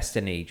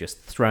destiny just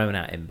thrown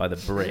at him by the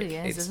brick. Really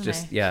is, it's isn't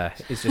just he?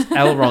 it's just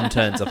Elrond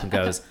turns up and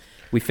goes,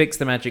 "We fixed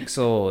the magic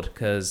sword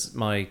because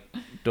my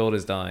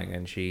daughter's dying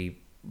and she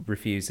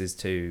refuses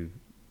to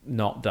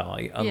not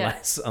die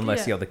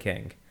unless you're the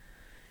king."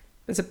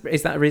 Is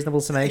that a reasonable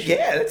summation?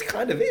 Yeah, that's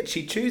kind of it.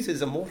 She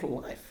chooses a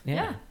mortal life.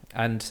 Yeah.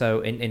 And so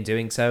in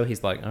doing so,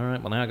 he's like, all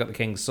right, well, now I got the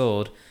king's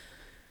sword.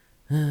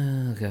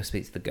 I'll go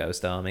speak to the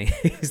ghost army.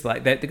 He's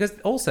like, because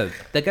also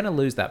they're going to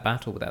lose that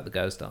battle without the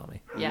ghost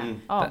army. Yeah.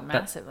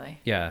 Massively.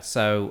 Yeah.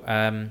 So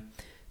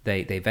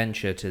they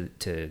venture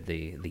to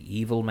the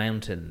evil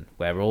mountain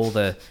where all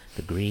the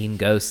green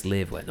ghosts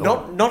live. Where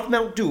Not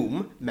Mount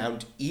Doom,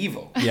 Mount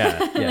Evil.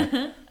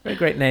 Yeah. Very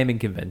great naming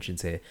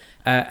conventions here.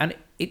 And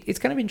it's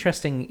kind of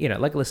interesting,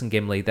 Legolas and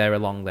Gimli, they're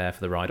along there for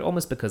the ride,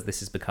 almost because this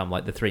has become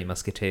like the Three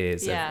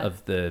Musketeers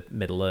of the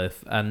Middle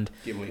Earth. And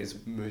Gimli is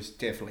most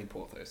definitely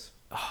Porthos.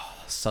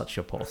 such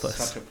a Porthos.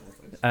 Such a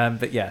Porthos.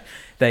 But yeah,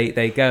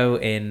 they go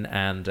in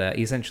and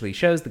he essentially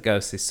shows the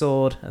ghosts his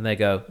sword, and they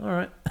go, all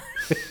right.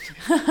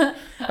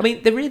 I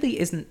mean, there really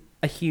isn't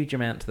a huge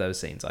amount to those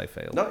scenes, I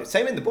feel. No,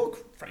 same in the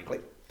book, frankly,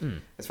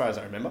 as far as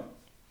I remember.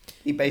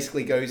 He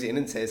basically goes in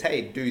and says,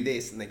 hey, do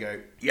this, and they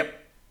go, yep.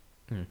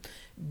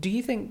 Do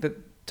you think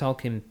that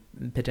Tolkien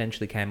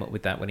potentially came up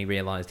with that when he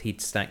realised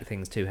he'd stacked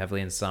things too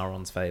heavily in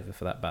Sauron's favour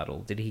for that battle?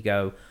 Did he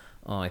go,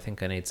 I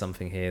think I need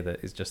something here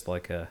that is just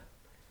like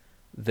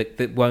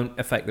that won't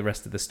affect the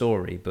rest of the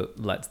story, but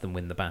lets them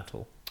win the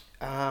battle?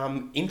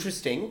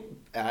 Interesting.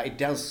 It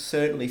does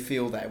certainly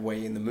feel that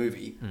way in the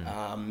movie.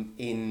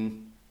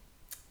 In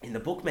the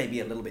book,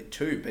 maybe a little bit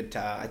too, but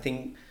I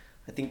think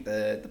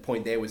the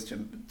point there was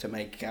to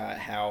make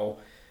how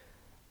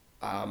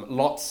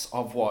lots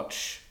of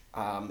what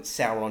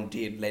Sauron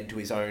did led to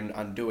his own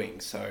undoing.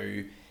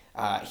 So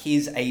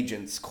his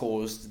agents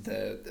caused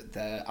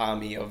the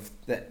army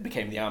that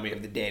became the army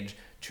of the dead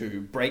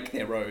to break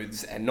their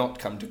oaths and not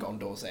come to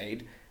Gondor's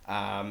aid,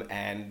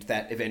 and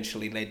that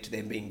eventually led to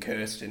them being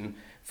cursed and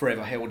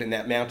forever held in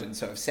that mountain.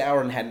 So if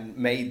Sauron hadn't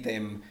made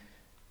them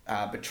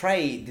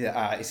betray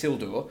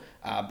Isildur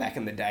back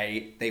in the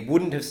day, they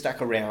wouldn't have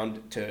stuck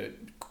around to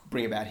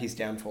bring about his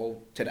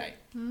downfall today.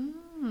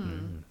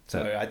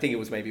 So I think it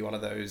was maybe one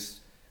of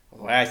those.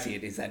 The way I see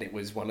it is that it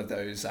was one of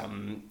those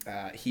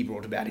he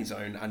brought about his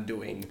own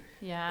undoing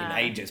in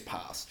ages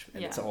past,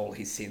 and it's all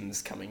his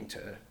sins coming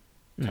to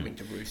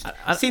roost.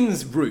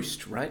 Sins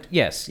roost, right?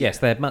 Yes,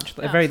 they're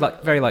very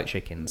like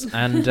chickens,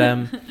 and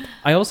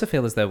I also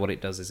feel as though what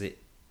it does is it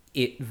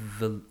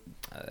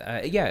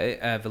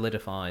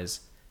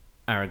validifies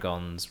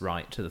Aragorn's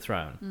right to the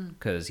throne,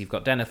 because you've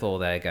got Denethor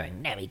there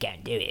going, no, he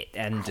can't do it,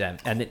 and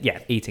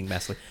eating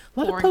messily. A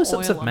lot of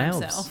close-ups of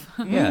mouths.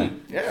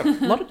 A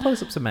lot of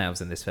close-ups of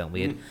mouths in this film.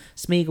 We had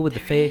Smeagol with the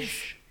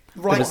fish.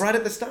 Right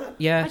at the start.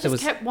 Yeah, I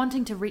just kept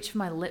wanting to reach for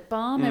my lip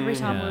balm every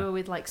time we were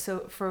with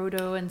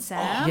Frodo and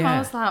Sam. I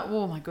was like,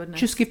 oh my goodness.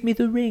 Just give me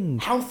the ring.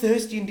 How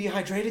thirsty and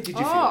dehydrated did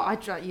you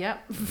feel?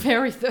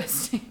 Very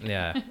thirsty.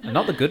 Yeah, and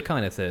not the good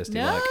kind of thirsty.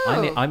 No.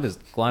 I was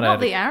glad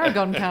not the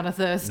Aragon kind of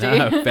thirsty.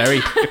 No,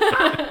 very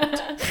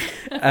different.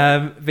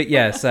 But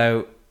yeah,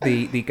 so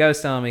the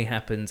Ghost Army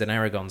happens and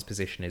Aragorn's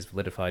position is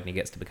validified and he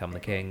gets to become the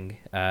king.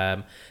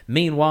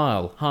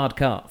 Meanwhile, hard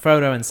cut,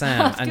 Frodo and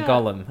Sam and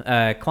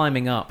Gollum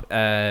climbing up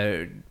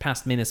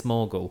past Minas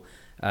Morgul,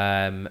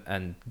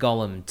 and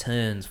Gollum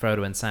turns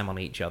Frodo and Sam on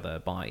each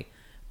other by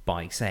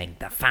saying,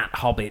 the fat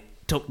hobbit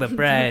took the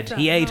bread.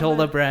 He ate all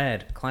the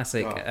bread.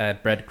 Classic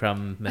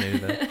breadcrumb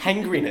maneuver.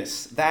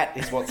 Hangriness. That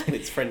is what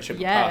splits friendship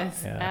apart.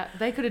 Yes.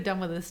 They could have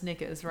done with a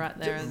Snickers right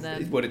there and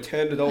then. It would have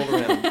turned it all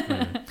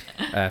around.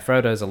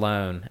 Frodo's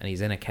alone and he's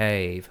in a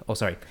cave. Oh,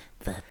 sorry.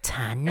 The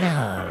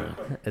tunnel,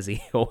 as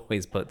he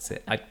always puts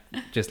it. I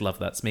just love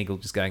that. Smeagol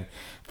just going,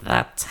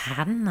 the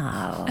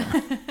tunnel.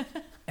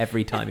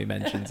 Every time he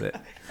mentions it.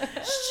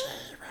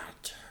 She will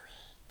do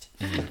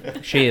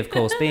it. She, of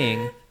course,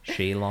 being...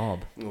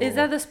 Shelob. Is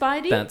that the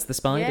Spidey? That's the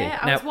Spidey. Yeah,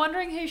 I was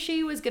wondering who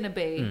she was going to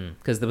be.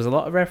 Because there was a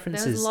lot of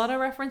references. There was a lot of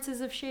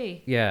references of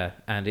she. Yeah,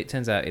 and it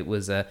turns out it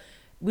was...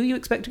 were you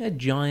expecting a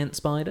giant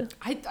spider?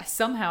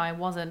 Somehow I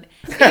wasn't.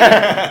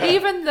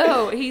 Even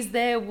though he's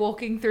there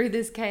walking through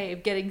this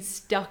cave, getting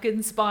stuck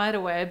in spider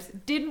webs,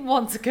 didn't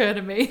once occur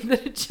to me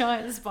that a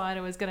giant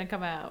spider was going to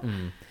come out.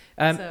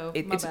 So,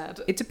 my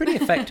bad. It's a pretty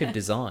effective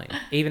design.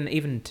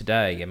 Even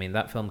today, I mean,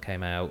 that film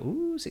came out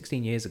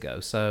 16 years ago,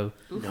 so...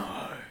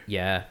 No.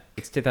 Yeah,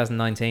 it's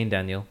 2019,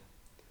 Daniel.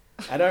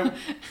 I don't...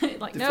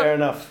 Fair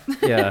enough.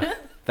 Yeah,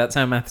 that's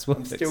how maths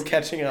works. I'm still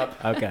catching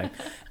up. Okay.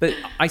 But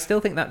I still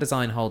think that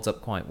design holds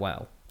up quite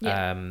well.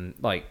 Yeah.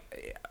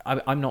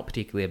 I'm not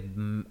particularly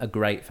a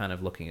great fan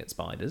of looking at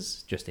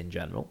spiders, just in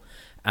general.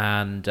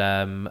 And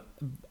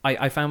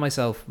I found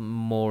myself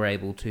more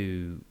able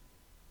to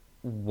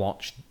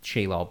watch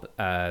Shelob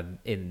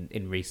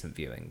in recent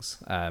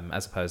viewings,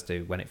 as opposed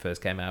to when it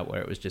first came out,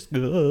 where it was just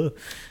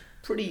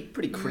pretty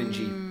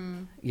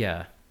cringy.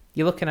 Yeah,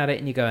 you're looking at it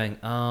and you're going,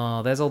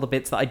 oh, there's all the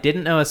bits that I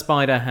didn't know a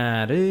spider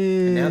had. Ooh.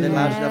 And now they're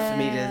large enough for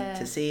me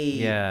to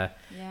see. Yeah.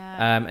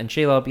 And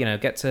Shelob,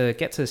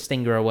 gets a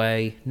stinger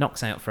away,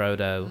 knocks out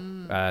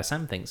Frodo.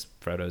 Sam thinks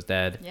Frodo's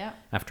dead. Yeah.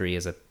 After he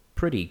has a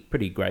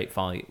pretty great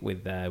fight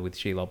with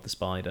Shelob the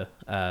spider.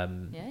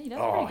 He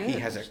does pretty good. He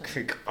has a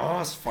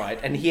kick-ass fight,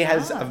 and he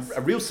has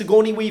a real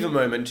Sigourney Weaver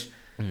moment.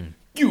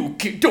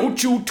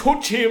 Don't you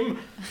touch him!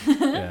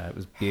 Yeah, it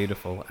was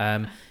beautiful.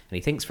 And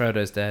he thinks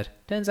Frodo's dead.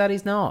 Turns out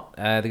he's not.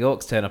 The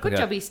orcs turn up. Good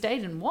job he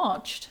stayed and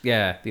watched.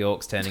 Yeah, the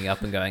orcs turning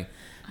up and going,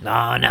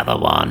 no, another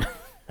one.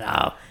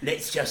 No.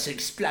 Let's just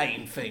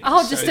explain things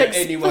that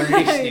anyone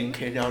listening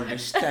can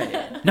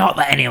understand. Not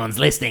that anyone's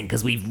listening,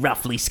 because we've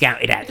roughly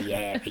scouted out the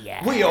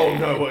area. We all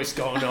know what's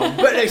going on,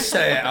 but let's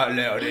say it out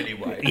loud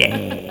anyway.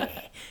 Yeah.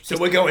 So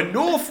we're going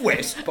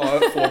northwest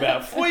for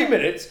about 3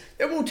 minutes,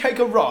 then we'll take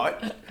a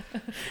right.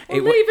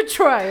 We'll leave a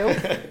trail.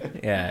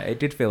 Yeah, it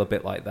did feel a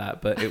bit like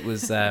that, but it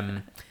was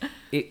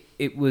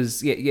it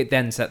was it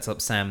then sets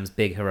up Sam's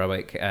big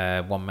heroic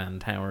one-man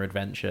tower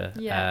adventure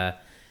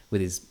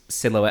with his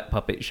silhouette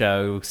puppet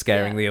show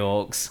scaring the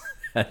orcs.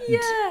 And,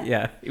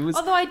 it was.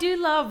 Although I do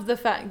love the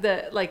fact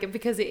that, like,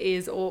 because it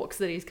is orcs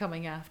that he's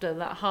coming after,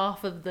 that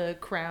half of the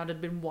crowd had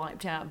been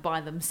wiped out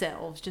by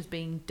themselves, just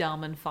being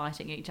dumb and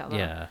fighting each other.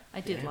 Yeah, I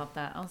did love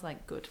that. I was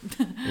like, good.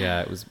 Yeah,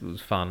 it was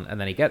fun.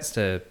 And then he gets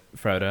to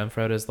Frodo, and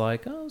Frodo's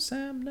like, "Oh,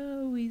 Sam,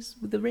 no,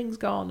 the ring's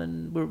gone,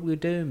 and we're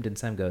doomed." And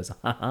Sam goes,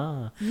 "Ha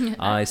ha!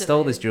 I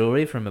stole this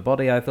jewelry from a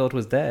body I thought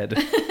was dead."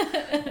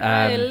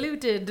 I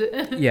looted.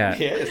 Yeah.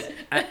 Yes.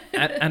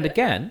 And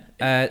again,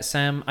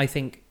 Sam, I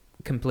think,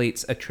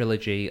 completes a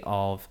trilogy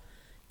of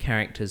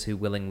characters who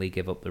willingly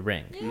give up the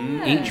ring.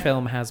 Yeah. Each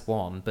film has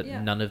one, but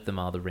none of them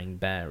are the ring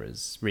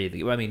bearers,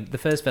 really. I mean, the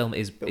first film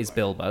is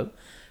Bilbo,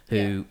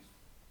 who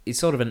is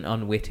sort of an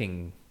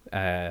unwitting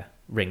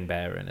ring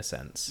bearer in a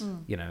sense.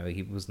 You know,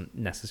 he wasn't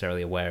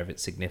necessarily aware of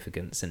its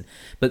significance,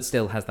 but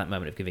still has that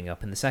moment of giving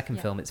up. In the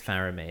second film, it's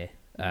Faramir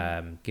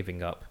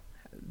giving up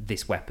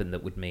this weapon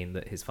that would mean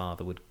that his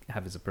father would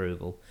have his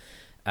approval.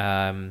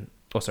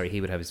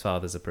 He would have his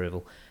father's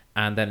approval.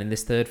 And then in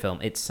this third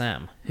film, it's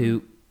Sam,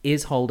 who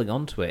is holding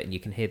on to it, and you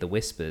can hear the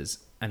whispers,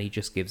 and he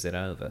just gives it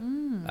over.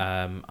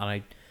 And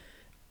I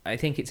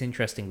think it's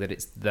interesting that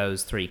it's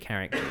those three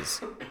characters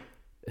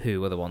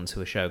who are the ones who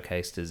are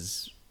showcased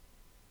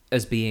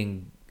as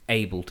being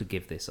able to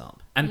give this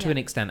up. And to an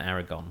extent,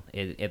 Aragorn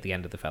at the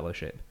end of the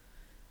Fellowship,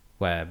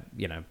 where,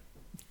 you know,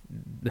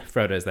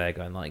 Frodo's there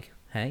going like,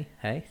 hey,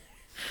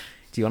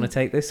 do you want to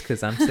take this?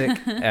 Because I'm sick.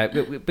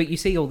 But you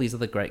see all these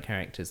other great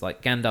characters.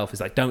 Like Gandalf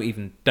is like, don't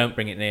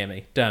bring it near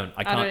me.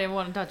 I don't even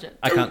want to touch it.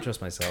 I can't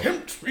trust myself.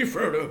 Tempt me,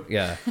 Frodo.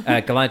 Yeah.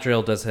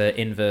 Galadriel does her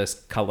inverse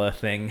colour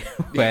thing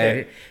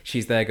where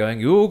she's there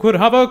going, you could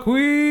have a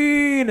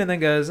queen. And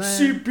then goes,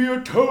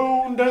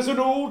 sepia-toned as an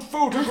old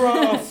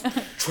photograph.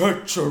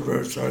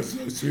 Treacherous as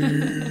the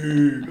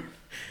sea.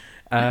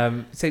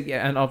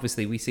 And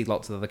obviously we see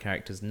lots of other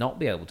characters not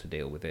be able to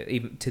deal with it.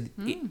 Even to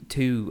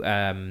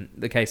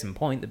the case in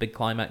point, the big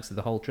climax of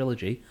the whole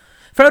trilogy,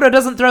 Frodo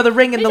doesn't throw the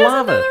ring in the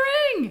lava. Throw the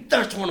ring.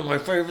 That's one of my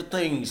favourite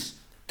things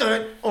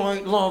that I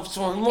love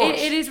so much.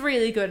 It is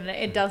really good, and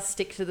it does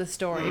stick to the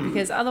story,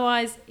 because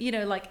otherwise, you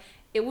know, like,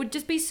 it would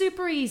just be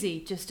super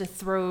easy just to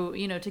throw,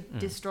 you know, to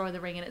destroy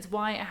the ring, and it's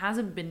why it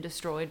hasn't been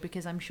destroyed,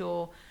 because I'm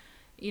sure,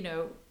 you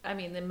know, I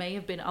mean, there may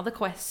have been other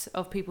quests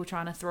of people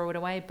trying to throw it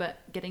away, but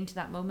getting to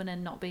that moment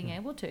and not being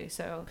able to.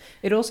 So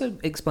it also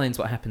explains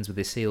what happens with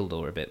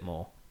Isildur a bit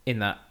more in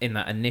that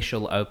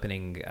initial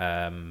opening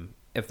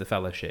of the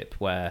Fellowship,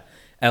 where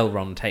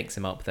Elrond takes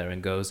him up there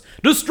and goes,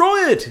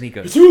 "Destroy it!" And he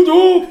goes,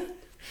 Isildur!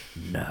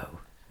 No.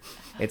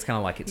 It's kind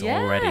of like it's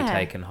already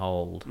taken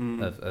hold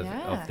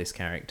of this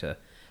character.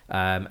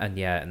 And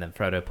then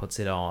Frodo puts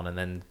it on, and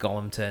then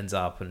Gollum turns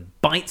up and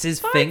bites his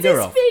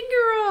finger off.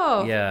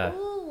 Yeah.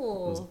 Ooh.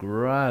 It was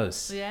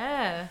gross.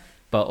 Yeah.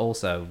 But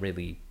also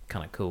really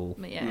kind of cool.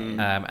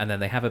 Yeah. And then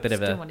they have a bit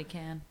of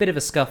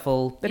a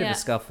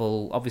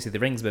scuffle. Obviously the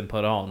ring's been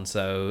put on,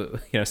 so,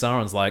 you know,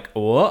 Sauron's like,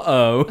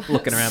 uh-oh,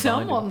 looking around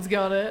behind him. Someone's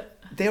got it.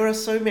 There are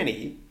so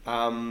many,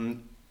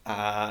 pardon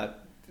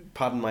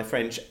my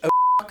French,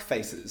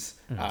 faces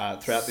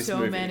throughout this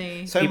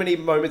movie. So many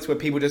moments where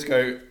people just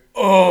go,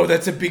 "Oh,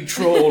 that's a big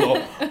troll,"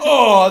 or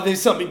 "Oh,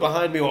 there's something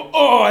behind me," or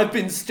 "Oh, I've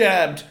been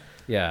stabbed."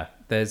 Yeah,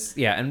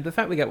 and the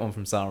fact we get one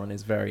from Sauron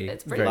is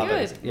it's pretty very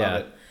good. Yeah.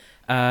 Love it.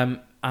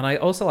 And I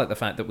also like the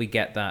fact that we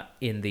get that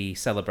in the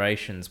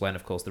celebrations when,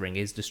 of course, the ring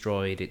is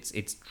destroyed.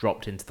 It's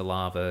dropped into the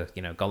lava.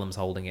 You know, Gollum's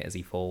holding it as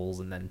he falls,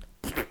 and then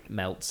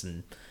melts,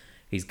 and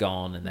he's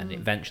gone, and then it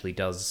eventually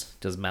does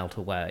melt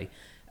away,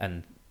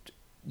 and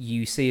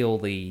you see all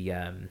the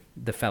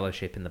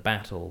Fellowship in the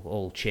battle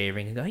all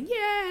cheering and going,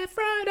 "Yeah,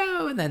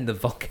 Frodo!" And then the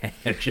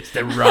volcano just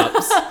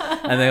erupts,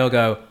 and they all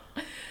go,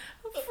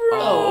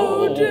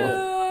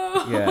 Frodo!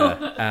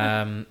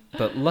 Yeah.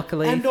 But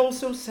luckily... And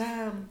also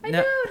Sam. I know,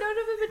 none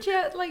of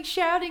them are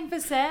shouting for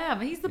Sam.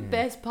 He's the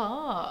best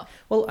part.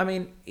 Well, I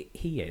mean,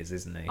 he is,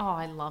 isn't he? Oh,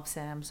 I love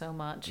Sam so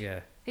much.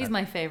 Yeah. He's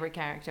my favourite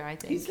character, I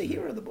think. He's the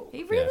hero of the book.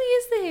 He really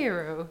is the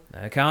hero.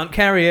 I can't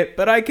carry it,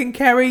 but I can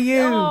carry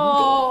you.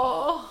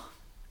 Oh.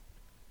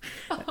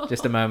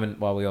 Just a moment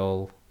while we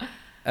all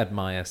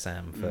admire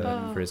Sam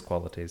for his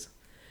qualities.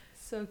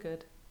 So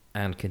good.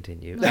 And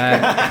continue.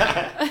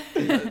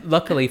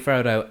 Luckily,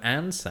 Frodo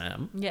and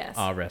Sam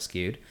are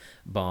rescued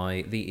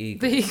by the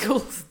Eagles. The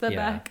Eagles, they're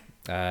back.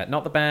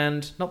 Not the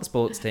band, not the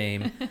sports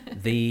team,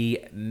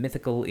 the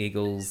mythical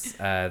Eagles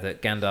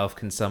that Gandalf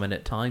can summon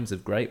at times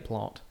of great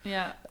plot.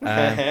 Yeah.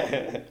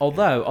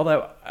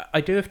 Although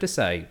I do have to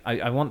say,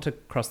 I want to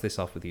cross this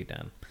off with you,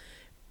 Dan.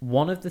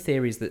 One of the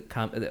theories that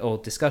or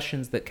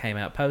discussions that came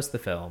out post the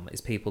film is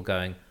people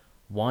going,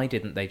 why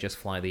didn't they just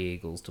fly the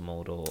eagles to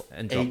Mordor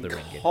and drop the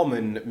ring in?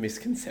 Common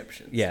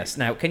misconception. Yes.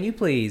 Now, can you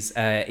please,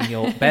 in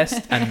your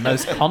best and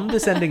most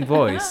condescending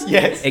voice,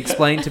 Yes.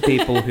 explain to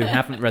people who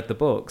haven't read the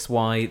books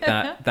why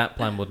that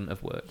plan wouldn't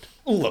have worked?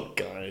 Look,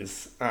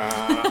 guys.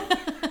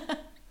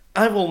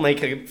 I will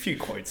make a few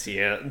quotes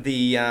here.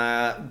 The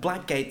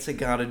Black Gates are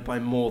guarded by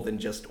more than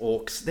just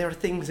orcs. There are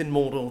things in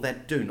Mordor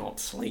that do not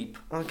sleep,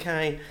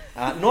 okay?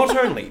 Not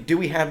only do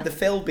we have the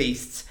Fell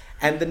Beasts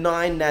and the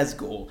 9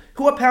 Nazgul,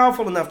 who are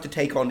powerful enough to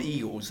take on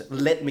eagles,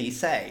 let me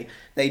say.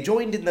 They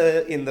joined in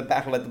the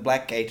battle at the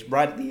Black Gate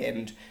right at the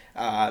end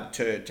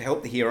to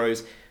help the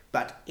heroes,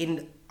 but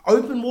in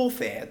open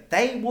warfare,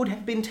 they would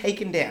have been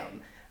taken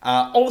down.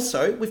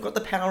 Also, we've got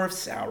the power of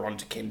Sauron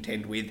to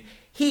contend with.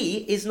 He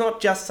is not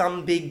just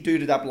some big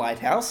duded-up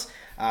lighthouse.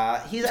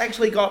 He's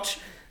actually got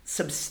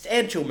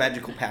substantial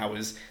magical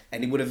powers,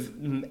 and he would have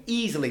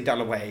easily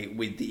done away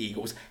with the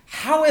eagles.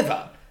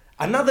 However,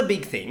 another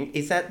big thing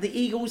is that the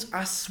eagles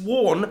are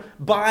sworn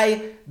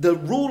by the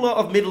ruler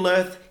of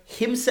Middle-earth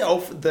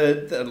himself,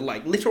 the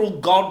like literal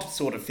god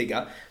sort of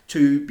figure,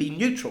 to be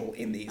neutral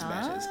in these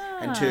matters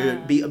and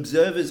to be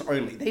observers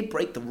only. They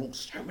break the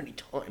rules so many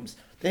times,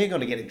 they're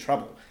going to get in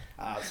trouble.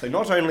 So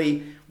not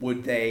only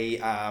would they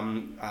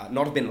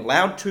not have been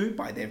allowed to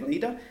by their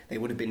leader, they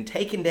would have been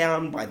taken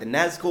down by the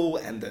Nazgul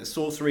and the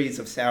sorceries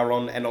of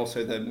Sauron and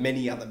also the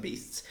many other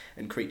beasts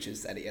and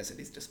creatures that he has at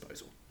his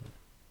disposal.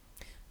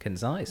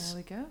 Concise. There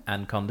we go.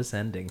 And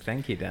condescending.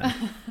 Thank you, Dan.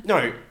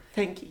 No,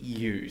 thank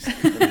you.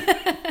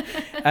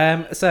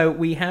 So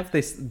we have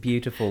this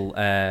beautiful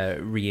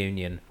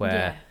reunion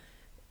where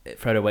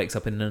Frodo wakes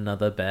up in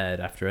another bed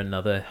after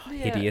another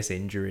hideous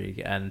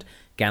injury, and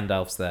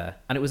Gandalf's there.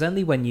 And it was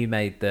only when you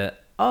made the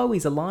 "oh,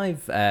 he's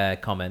alive"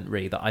 comment,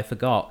 Ree, that I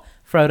forgot.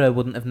 Frodo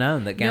wouldn't have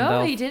known that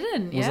Gandalf he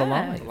didn't. was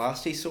alive. The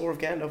last he saw of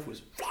Gandalf was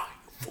 "Fly,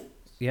 you fools."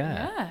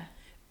 Yeah.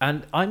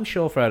 And I'm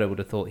sure Frodo would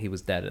have thought he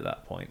was dead at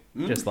that point.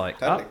 Just like,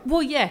 totally.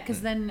 Well, yeah,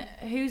 because then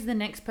who's the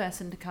next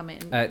person to come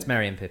in? it's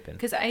Merry and Pippin.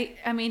 Because I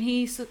mean,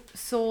 he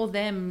saw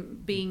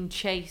them being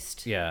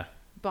chased Yeah.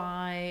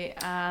 by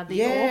the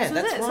Yeah, orcs.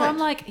 that's So right. I'm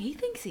like, he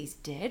thinks he's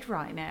dead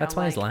right now. That's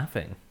why he's like,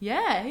 laughing.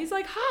 Yeah, he's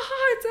like, ha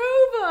ha, it's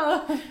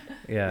over.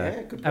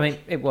 Yeah. Good I mean,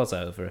 it was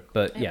over,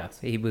 but It was.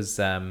 he was.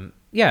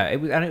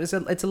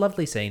 It's a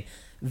lovely scene.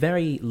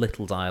 Very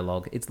little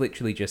dialogue. It's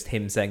literally just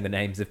him saying the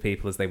names of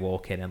people as they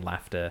walk in and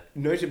laughter.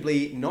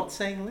 Notably, not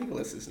saying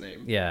Legolas's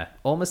name. Yeah,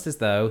 almost as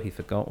though he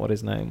forgot what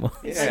his name was.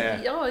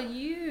 Yeah. Oh,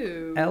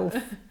 you. Elf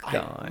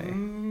guy.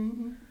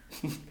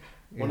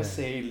 Want to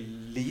say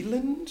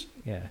Leland?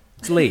 Yeah,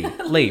 it's Lee.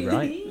 Lee,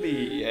 right?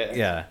 Lee,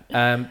 yeah.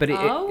 Yeah. But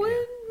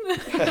Arwen?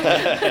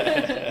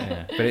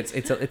 yeah. But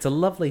it's a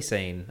lovely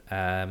scene.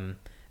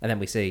 And then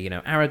we see,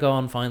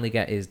 Aragorn finally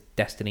get his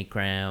destiny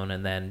crown,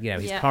 and then,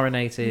 he's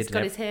coronated. He's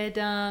got his hair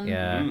done.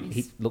 Yeah,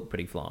 he looked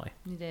pretty fly.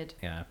 He did.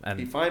 Yeah, He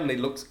and finally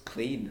looks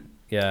clean.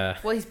 yeah,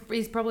 Well,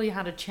 he's probably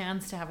had a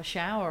chance to have a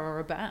shower or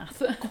a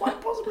bath. Quite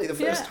possibly the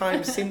first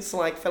time since,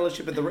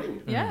 Fellowship of the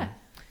Ring. Yeah.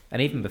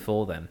 and even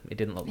before then, it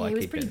didn't look Yeah, like he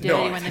was he'd pretty been.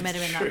 dirty No, when they met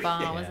him in that's that true,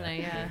 bar, yeah. wasn't he?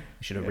 Yeah.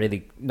 We should have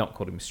really not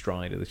called him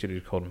Strider. They should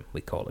have called him. We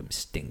call him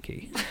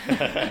Stinky.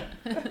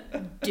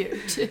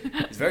 Dirt.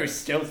 He's very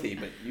stealthy,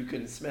 but you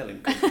can smell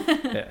him.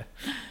 Yeah.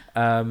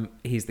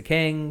 He's the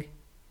king.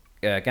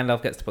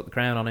 Gandalf gets to put the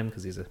crown on him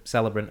because he's a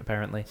celebrant,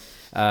 apparently.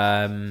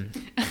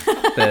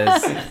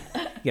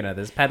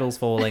 There's petals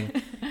falling.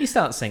 He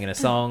starts singing a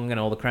song, and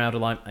all the crowd are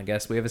like, "I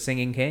guess we have a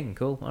singing king.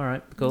 Cool. All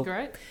right. Cool."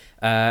 Great.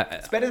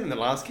 It's better than the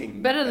last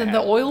king. Better than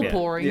the oil Yeah.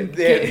 pouring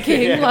Yeah.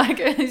 king. Yeah. Like,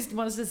 he just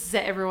wants to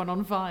set everyone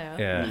on fire.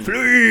 Yeah.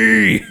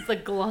 Flee. It's a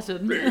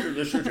glutton.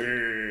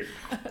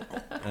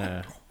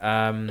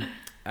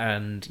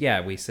 And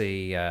we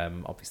see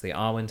obviously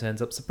Arwen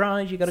turns up.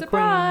 Surprise! You got a queen.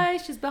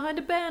 Surprise! She's behind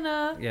a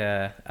banner.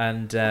 Yeah,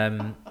 and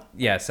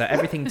so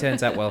everything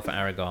turns out well for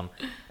Aragorn,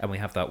 and we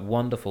have that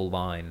wonderful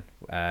line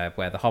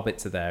where the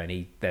hobbits are there,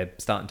 and they're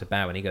starting to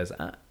bow, and he goes,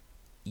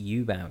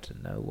 "You bow to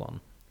no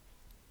one."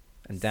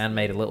 And Dan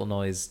made a little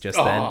noise just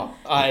then.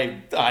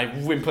 I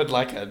whimpered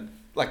like a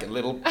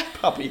little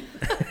puppy,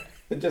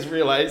 and just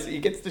realised he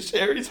gets to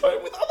share his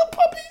home with other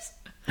puppies.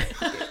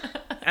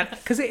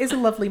 Because it is a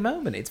lovely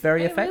moment. It's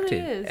very It really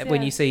effective is,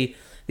 when yeah. you see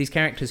these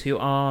characters who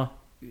are,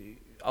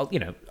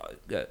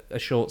 a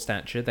short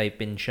stature. They've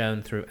been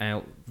shown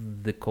throughout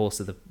the course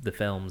of the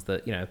films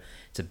that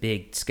it's a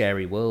big,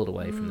 scary world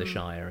away from the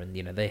Shire, and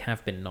they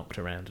have been knocked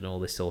around and all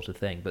this sort of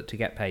thing. But to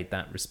get paid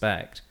that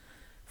respect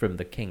from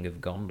the King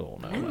of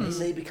Gondor, no And less.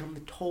 then they become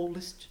the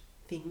tallest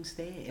things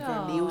there.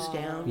 Everyone kneels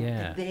down,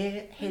 Yeah. and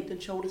they're head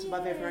and shoulders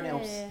above everyone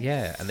else.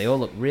 Yeah, and they all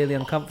look really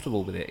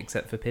uncomfortable with it,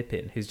 except for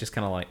Pippin, who's just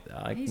kind of like,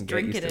 I He's can get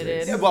drinking used to it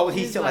this. in. Yeah, well,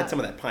 he He's still like- had some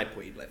of that pipe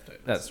weed left over.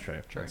 That's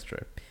true. That's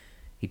true.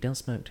 He does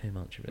smoke too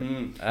much of it.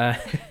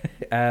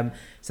 Mm.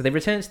 So they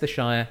return to the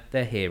Shire.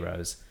 They're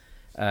heroes.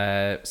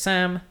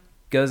 Sam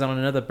goes on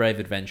another brave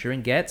adventure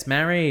and gets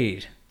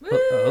married.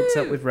 Hooks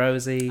up with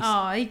Rosie.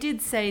 Oh, he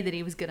did say that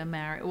he was going to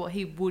marry what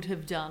he would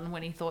have done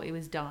when he thought he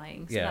was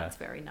dying. So Yeah. that's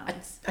very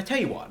nice. I tell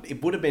you what,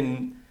 it would have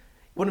been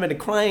would have been a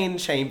crying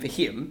shame for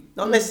him,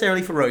 not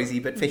necessarily for Rosie,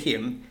 but for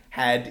him,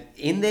 had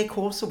in their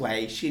course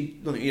away,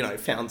 she'd,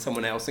 found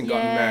someone else and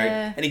gotten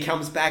married. And he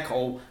comes back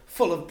all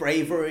full of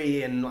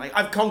bravery and like,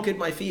 I've conquered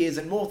my fears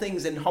and more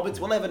things than hobbits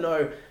will ever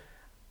know.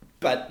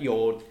 But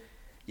you're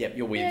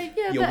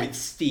with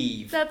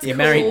Steve. That's you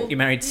cool.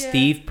 married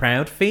Steve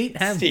Proudfeet?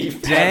 How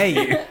Steve dare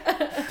you?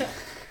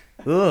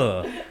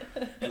 Ugh.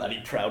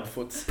 Bloody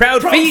Proudfoots.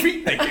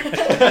 Proudfeet! Thank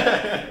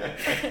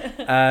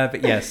you.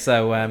 But yeah,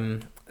 so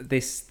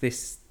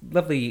this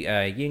lovely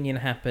union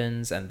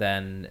happens, and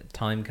then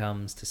time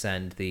comes to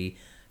send the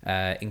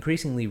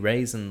increasingly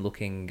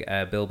raisin-looking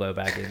Bilbo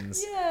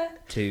Baggins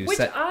to Which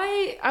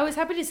I was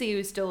happy to see he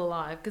was still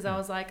alive, because I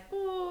was like,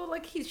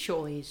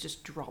 he's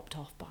just dropped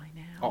off by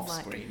now. Off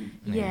screen.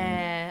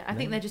 I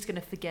think they're just going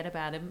to forget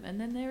about him,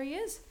 and then there he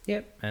is.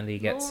 Yep, and he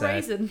gets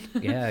raisin.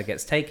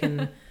 gets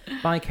taken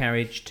by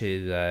carriage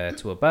to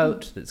a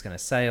boat that's going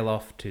to sail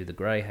off to the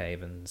Grey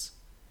Havens.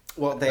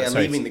 Well, they are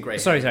leaving the Grey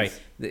Havens. Sorry.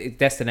 The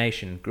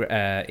destination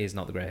is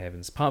not the Grey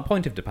Havens.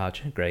 Point of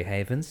departure, Grey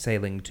Havens,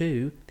 sailing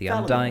to the Valinor.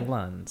 Undying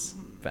Lands.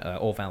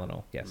 Or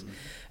Valinor, yes.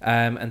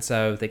 And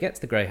so they get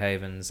to the Grey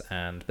Havens,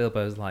 and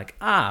Bilbo's like,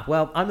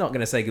 well, I'm not going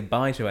to say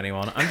goodbye to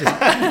anyone. I'm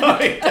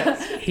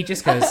just... He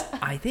just goes,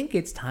 I think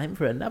it's time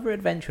for another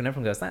adventure. And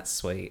everyone goes, that's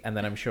sweet. And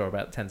then I'm sure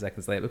about 10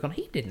 seconds later, we've gone,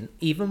 he didn't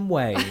even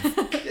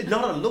wave.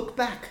 Not a look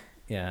back.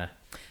 Yeah.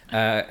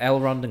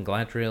 Elrond and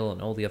Gladriel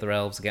and all the other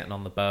elves are getting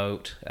on the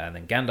boat, and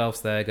then Gandalf's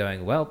there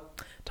going, well,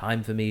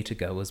 time for me to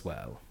go as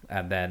well.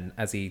 And then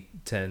as he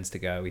turns to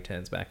go, he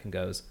turns back and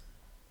goes,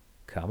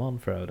 come on,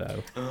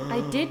 Frodo.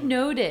 I did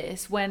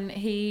notice when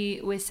he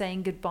was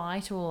saying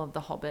goodbye to all of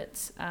the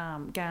hobbits,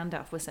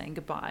 Gandalf was saying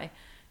goodbye.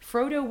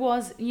 Frodo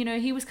was,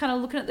 he was kind of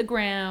looking at the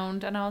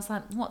ground, and I was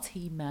like, what's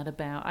he mad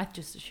about? I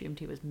just assumed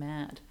he was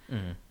mad.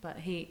 But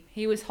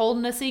he was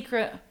holding a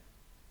secret.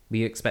 Were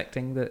you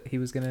expecting that he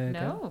was going to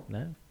go?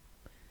 No.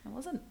 I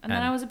wasn't. And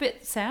then I was a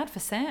bit sad for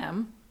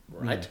Sam.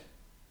 Right.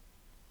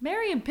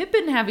 Merry and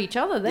Pippin have each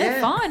other. They're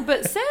fine.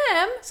 But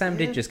Sam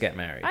did just get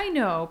married. I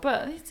know,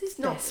 but it's his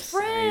best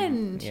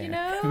friend,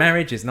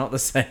 Marriage is not the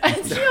same.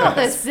 It's not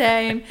the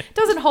same. It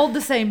doesn't hold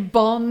the same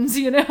bonds,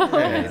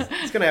 Yeah.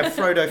 It's going to have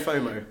Frodo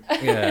FOMO.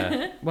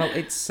 Yeah. Well,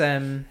 it's...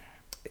 and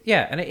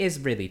it is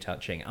really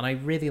touching. And I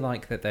really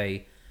like that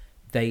they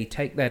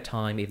take their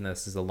time, even though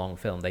this is a long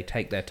film, they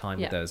take their time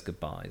with those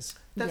goodbyes.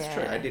 That's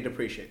true. I did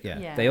appreciate that.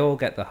 Yeah. They all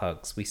get the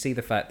hugs. We see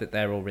the fact that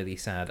they're all really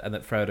sad, and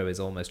that Frodo is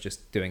almost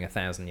just doing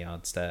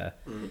 1,000-yard stare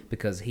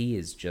because he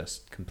is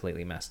just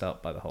completely messed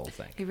up by the whole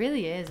thing. He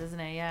really is, isn't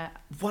he? Yeah.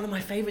 One of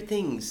my favourite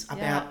things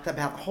about the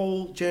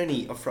whole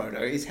journey of Frodo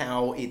is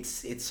how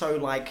it's so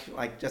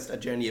like just a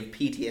journey of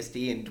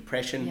PTSD and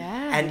depression,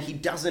 and he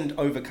doesn't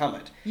overcome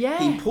it. Yeah.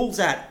 He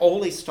pulls out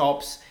all his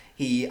stops.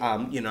 He,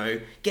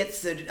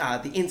 gets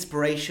the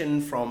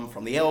inspiration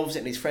from the elves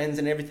and his friends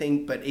and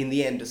everything. But in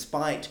the end,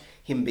 despite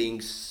him being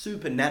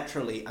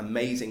supernaturally,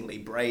 amazingly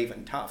brave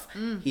and tough,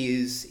 he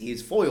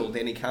is foiled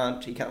and he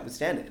can't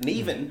withstand it. And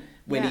even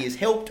when he is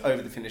helped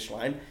over the finish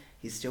line,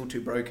 he's still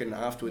too broken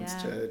afterwards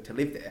to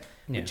live there,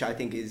 which I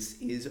think is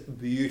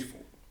beautiful.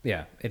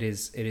 Yeah, it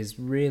is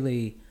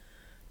really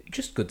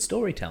just good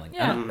storytelling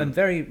and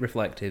very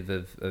reflective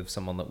of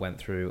someone that went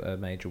through a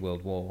major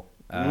world war.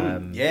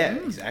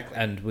 Exactly.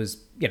 And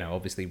was,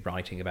 obviously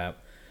writing about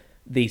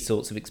these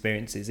sorts of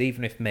experiences,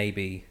 even if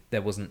maybe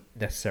there wasn't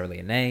necessarily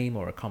a name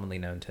or a commonly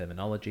known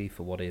terminology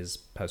for what is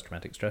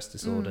post-traumatic stress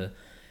disorder.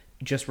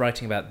 Just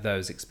writing about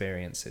those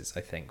experiences,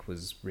 I think,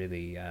 was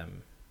really...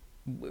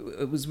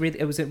 it was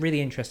a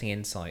really interesting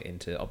insight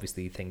into,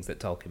 obviously, things that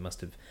Tolkien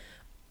must have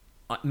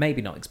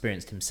maybe not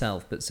experienced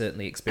himself, but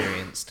certainly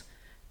experienced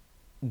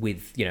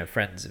with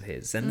friends of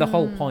his. And the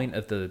whole point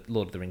of the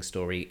Lord of the Rings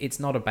story, it's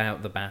not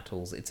about the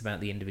battles, it's about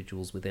the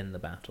individuals within the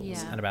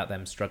battles and about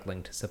them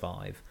struggling to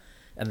survive,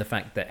 and the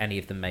fact that any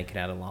of them make it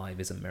out alive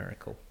is a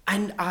miracle.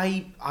 And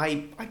I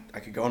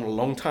could go on a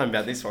long time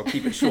about this, so I'll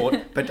keep it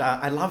short. But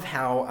I love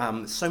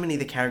how so many of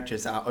the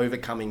characters are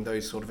overcoming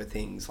those sort of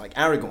things. Like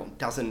Aragorn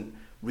doesn't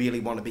really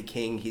want to be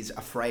king. He's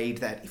afraid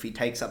that if he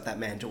takes up that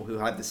mantle, he'll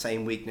have the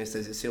same weakness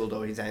as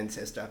Isildur, his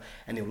ancestor,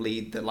 and he'll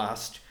lead the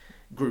last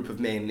group of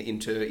men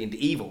into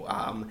evil,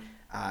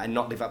 and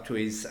not live up to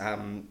his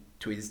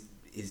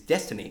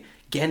destiny.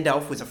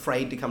 Gandalf was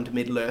afraid to come to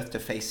Middle-earth to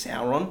face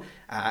Sauron,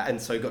 and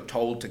so got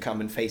told to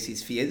come and face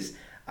his fears.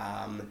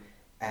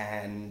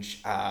 And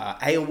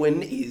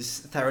Eowyn is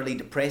thoroughly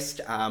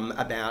depressed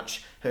about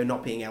her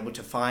not being able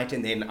to fight,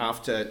 and then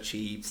after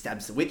she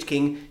stabs the Witch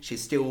King,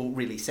 she's still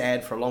really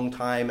sad for a long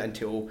time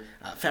until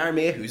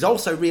Faramir, who's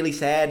also really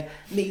sad,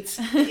 meets...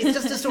 It's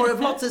just a story of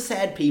lots of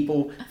sad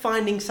people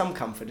finding some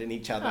comfort in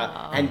each other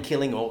and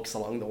killing orcs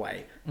along the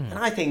way. And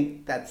I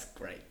think that's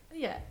great.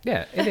 Yeah,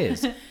 it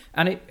is.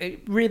 And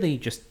it really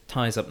just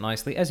ties up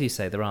nicely. As you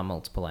say, there are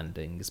multiple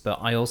endings, but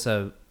I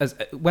also...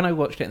 when I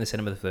watched it in the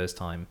cinema the first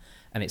time,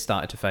 and it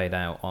started to fade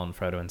out on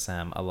Frodo and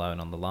Sam alone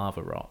on the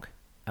lava rock,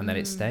 and then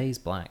it stays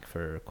black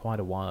for quite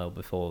a while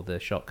before the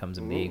shot comes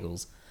in the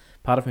Eagles.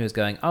 part of me was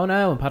going, oh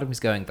no, and part of me was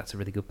going, that's a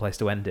really good place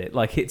to end it.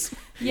 Like, it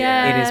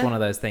is one of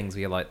those things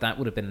where you're like, that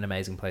would have been an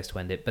amazing place to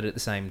end it, but at the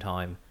same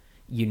time,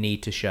 you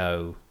need to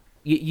show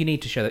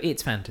that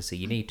it's fantasy.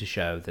 You need to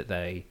show that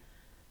they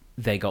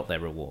got their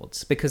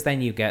rewards, because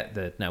then you get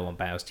the no one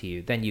bows to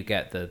you, then you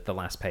get the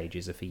last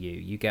pages are for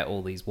you get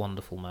all these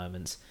wonderful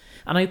moments,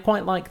 and I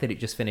quite like that it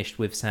just finished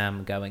with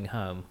Sam going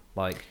home.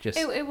 Like, just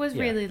it was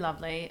really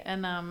lovely,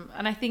 and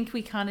I think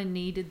we kind of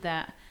needed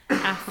that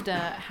after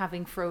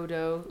having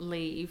Frodo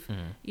leave.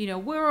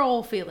 We're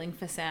all feeling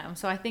for Sam,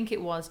 so I think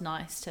it was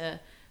nice to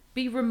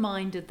be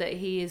reminded that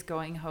he is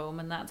going home,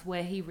 and that's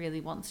where he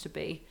really wants to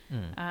be.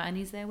 And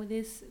he's there with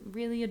his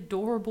really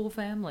adorable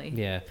family.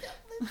 Yeah.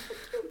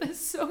 They're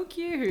so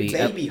cute.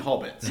 Baby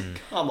hobbits.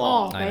 Come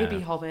on. Oh, baby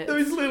hobbits.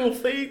 Those little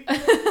feet.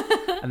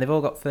 And they've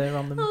all got fur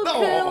on them.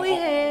 Curly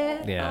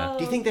hair. Yeah.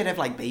 Do you think they'd have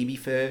like baby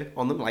fur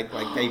on them? Like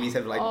babies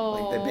have like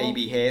their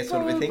baby hair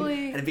sort of a thing?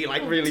 And it'd be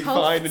like really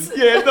fine and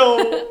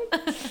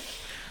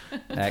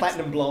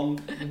platinum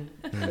blonde.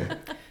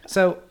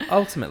 So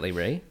ultimately,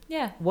 Ree,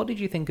 Yeah. what did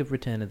you think of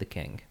Return of the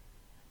King?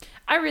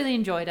 I really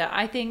enjoyed it.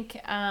 I think,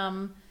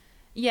 as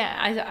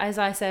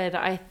I said,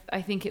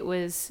 I think it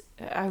was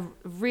a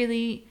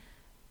really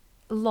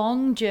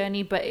long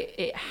journey, but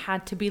it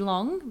had to be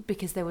long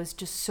because there was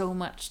just so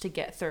much to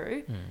get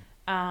through.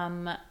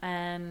 And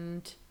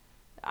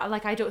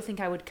I don't think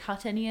I would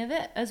cut any of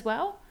it as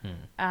well.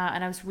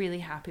 And I was really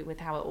happy with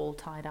how it all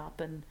tied up.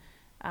 And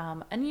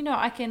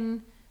I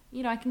can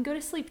go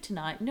to sleep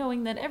tonight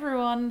knowing that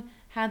everyone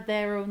had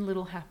their own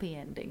little happy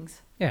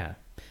endings. Yeah.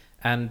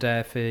 And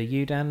for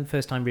you, Dan,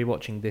 first time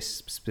rewatching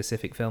this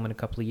specific film in a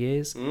couple of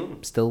years,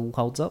 still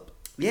holds up?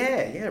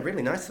 Yeah,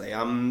 really nicely.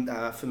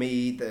 For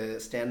me, the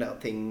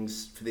standout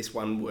things for this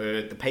one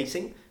were the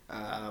pacing.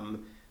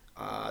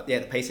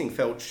 The pacing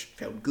felt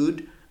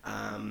good,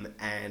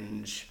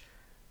 and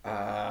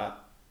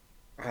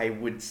I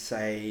would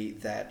say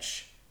that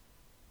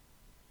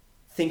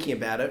thinking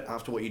about it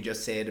after what you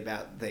just said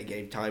about they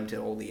gave time to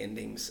all the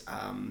endings.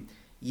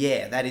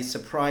 That is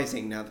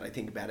surprising now that I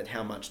think about it,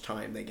 how much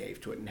time they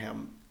gave to it, and how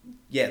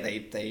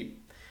they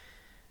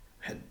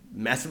had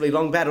massively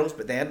long battles,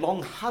 but they had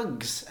long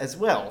hugs as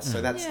well,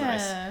 so that's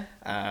nice.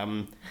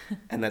 And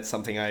that's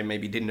something I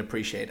maybe didn't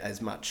appreciate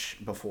as much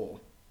before.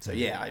 So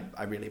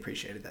I really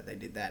appreciated that they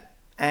did that.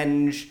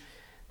 And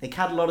they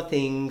cut a lot of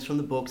things from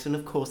the books, and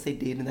of course they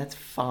did, and that's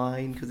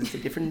fine because it's a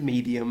different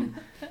medium,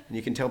 and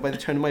you can tell by the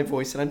tone of my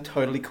voice that I'm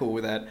totally cool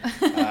with that.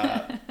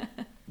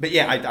 But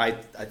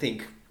I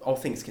think, all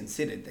things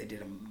considered, they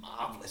did a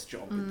marvellous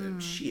job with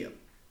the sheer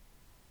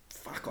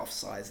fuck-off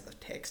size of the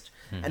text,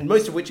 and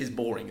most of which is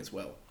boring as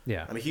well.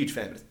 Yeah. I'm a huge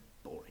fan, but it's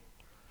boring.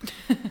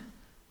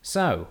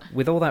 So,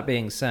 with all that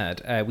being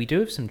said, we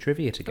do have some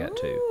trivia to get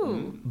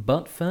to.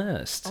 But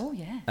first,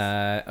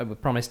 I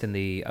promised in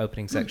the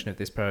opening section of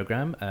this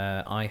program,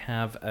 I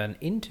have an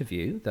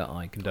interview that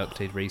I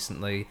conducted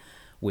recently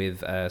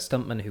with a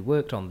stuntman who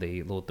worked on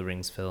the Lord of the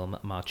Rings film,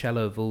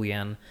 Marcello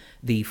Vullian.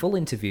 The full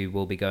interview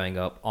will be going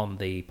up on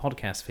the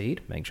podcast feed.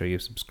 Make sure you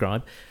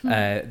subscribe.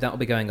 That will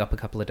be going up a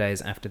couple of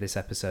days after this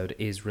episode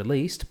is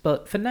released.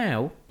 But for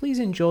now, please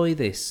enjoy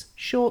this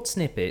short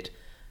snippet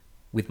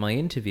with my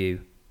interview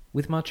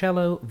with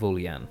Marcello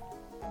Vullian.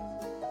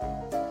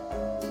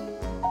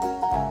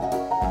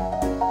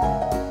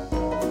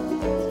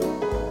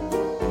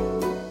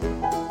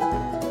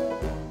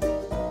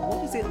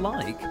 What is it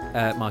like,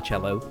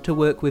 Marcello, to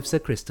work with Sir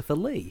Christopher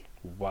Lee?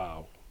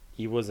 Wow,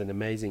 he was an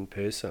amazing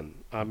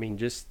person. I mean,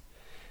 just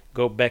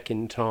go back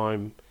in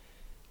time.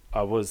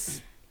 I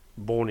was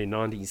born in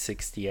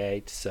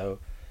 1968, so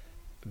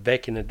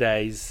back in the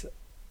days,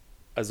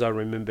 as I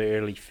remember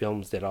early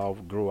films that I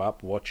grew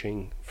up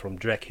watching, from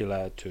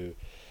Dracula to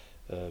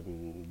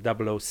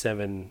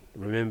 007,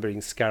 remembering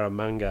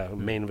Scaramanga,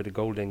 Man with a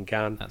Golden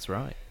Gun. That's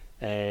right.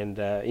 And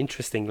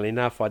interestingly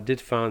enough, I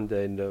did find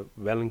in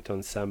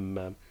Wellington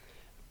some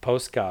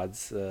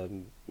postcards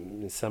in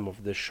some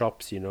of the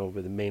shops,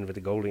 with the man with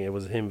the golden, it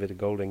was him with the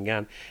golden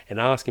gun, and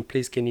I asked him,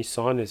 please can you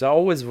sign this? I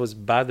always was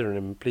bothering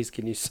him, please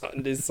can you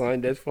sign this, sign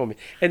that for me,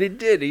 and he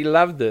did. He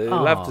loved it. He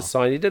loved to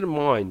sign. He didn't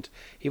mind.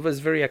 He was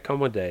very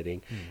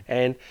accommodating.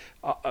 And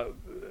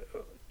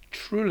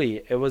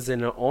truly it was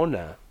an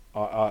honor,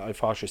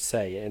 if I should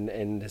say,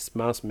 and his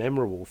most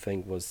memorable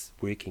thing was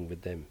working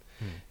with them.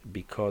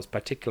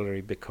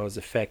 Particularly because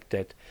the fact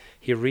that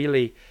he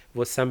really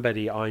was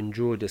somebody I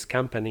enjoyed his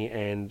company,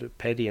 and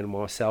Paddy and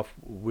myself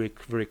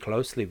worked very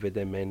closely with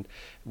him, and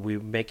we're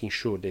making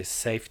sure there's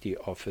safety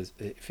of his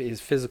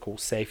physical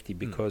safety,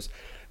 because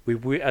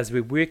as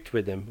we worked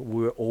with him,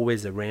 we were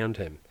always around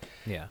him.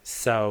 Yeah.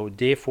 So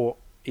therefore,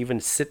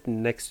 even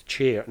sitting next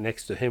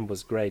to him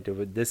was great. They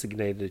would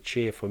designate a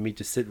chair for me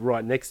to sit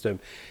right next to him,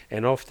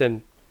 and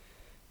often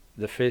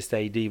the first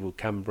AD would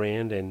come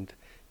round and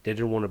they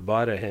didn't want to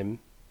bother him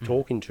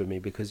talking to me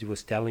because he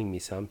was telling me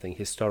something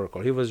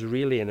historical. He was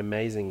really an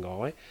amazing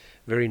guy,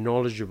 very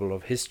knowledgeable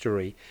of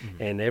history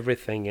and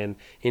everything. And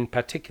in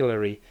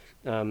particularly,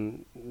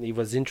 he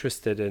was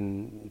interested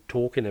in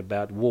talking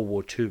about World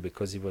War II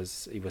because he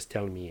was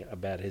telling me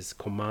about his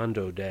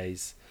commando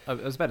days. I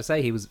was about to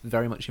say he was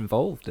very much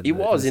involved. He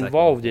was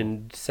involved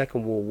in the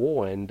Second World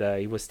War, and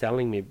he was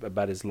telling me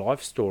about his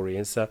life story,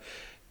 and so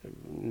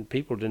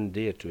people didn't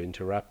dare to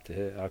interrupt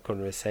our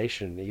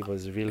conversation. He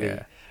was really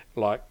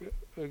like,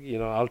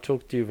 I'll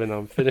talk to you when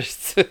I'm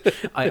finished.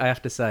 I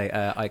have to say,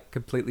 I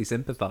completely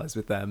sympathise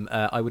with them.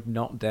 I would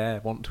not dare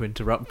want to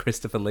interrupt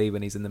Christopher Lee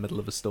when he's in the middle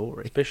of a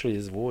story. Especially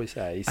his voice.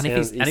 He's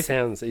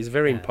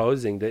very Yeah.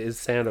 imposing. The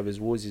sound of his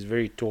voice is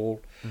very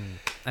tall.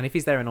 And if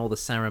he's there in all the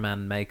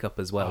Saruman makeup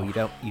as well,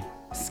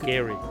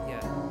 Scary. Yeah.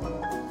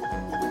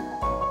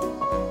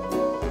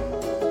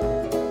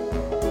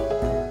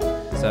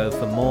 So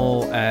for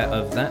more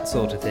of that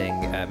sort of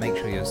thing, make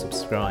sure you're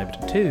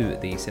subscribed to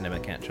the Cinema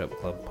Catch-Up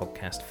Club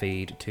podcast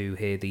feed to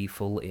hear the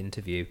full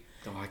interview.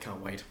 Oh, I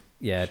can't wait.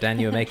 Yeah, Dan,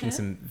 you were making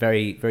some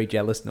very, very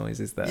jealous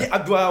noises there.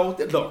 Yeah, well,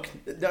 look,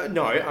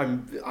 no,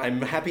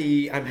 I'm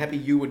happy. I'm happy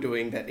you were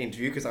doing that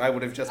interview because I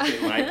would have just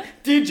been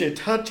like, "Did you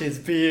touch his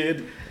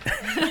beard?"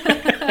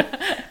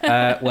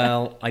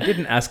 Well, I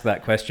didn't ask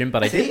that question,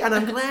 but I did. See, and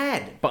I'm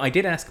glad. But I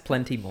did ask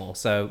plenty more,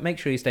 so make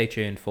sure you stay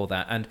tuned for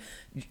that. And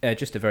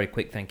just a very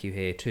quick thank you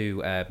here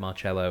to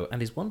Marcello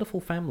and his wonderful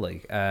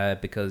family,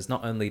 because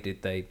not only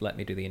did they let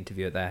me do the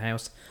interview at their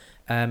house,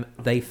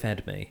 they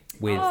fed me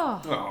with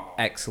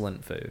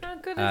excellent food. How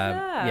good is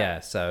that? Yeah,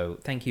 so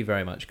thank you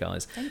very much,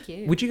 guys. Thank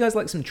you. Would you guys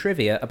like some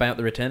trivia about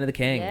the Return of the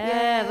King?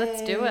 Yeah,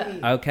 let's do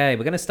it. Okay,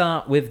 we're going to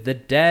start with the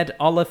dead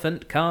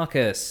elephant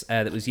carcass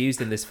that was used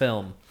in this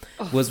film.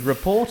 Was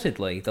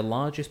reportedly the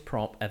largest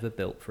prop ever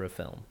built for a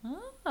film.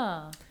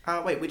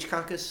 Wait, which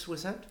carcass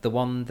was that? The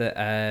one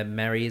that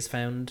Merry is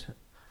found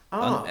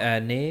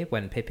near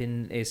when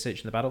Pippin is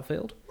searching the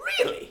battlefield.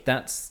 Really?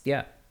 That's,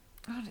 yeah.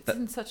 God, it's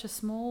in such a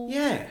small...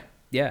 Yeah.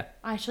 Yeah.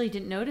 I actually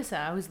didn't notice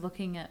that. I was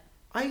looking at...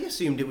 I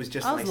assumed it was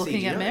just I was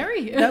looking at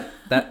Mary. Nope,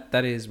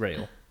 that is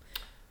real.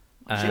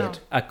 Shit.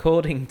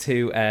 According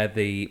to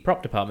the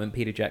prop department,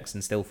 Peter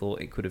Jackson still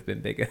thought it could have been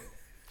bigger.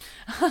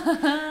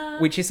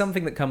 Which is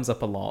something that comes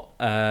up a lot.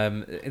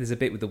 There's a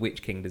bit with the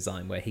Witch King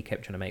design where he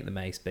kept trying to make the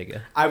mace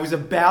bigger. I was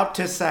about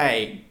to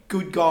say,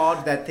 good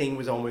God, that thing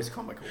was almost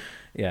comical.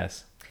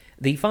 Yes.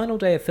 The final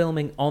day of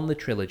filming on the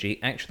trilogy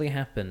actually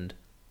happened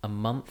a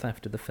month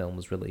after the film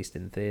was released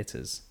in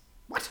theatres.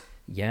 What?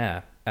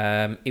 Yeah.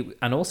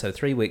 And also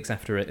 3 weeks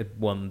after it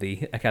won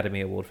the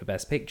Academy Award for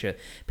Best Picture.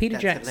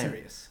 That's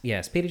hilarious.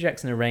 Yes, Peter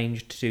Jackson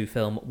arranged to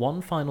film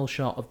one final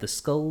shot of the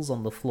skulls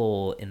on the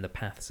floor in The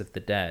Paths of the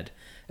Dead,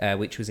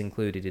 which was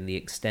included in the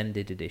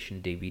extended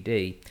edition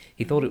DVD.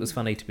 He thought it was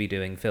funny to be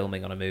doing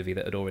filming on a movie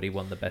that had already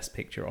won the Best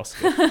Picture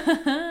Oscar.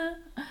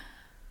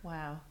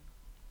 Wow.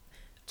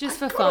 Just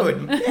for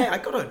fun. I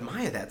got to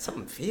admire that.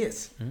 Something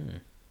fierce.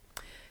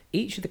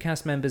 Each of the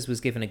cast members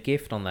was given a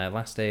gift on their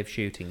last day of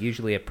shooting,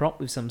 usually a prop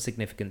with some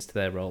significance to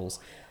their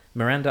roles.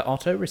 Miranda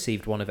Otto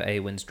received one of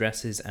Eowyn's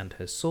dresses and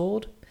her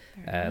sword.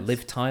 Nice.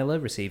 Liv Tyler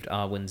received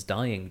Arwen's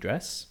dyeing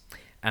dress.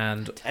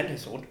 And her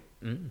sword.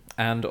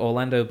 And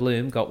Orlando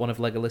Bloom got one of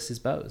Legolas's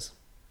bows.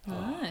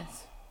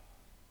 Nice.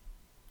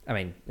 I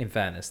mean, in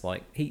fairness,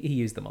 like he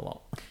used them a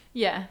lot.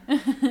 Yeah.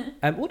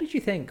 What did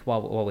you think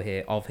while we're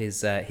here of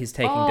his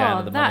taking down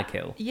of the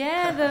monokill?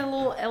 Yeah, the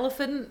little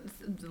elephant,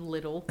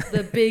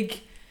 the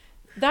big.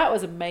 That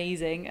was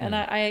amazing, and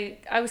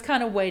I was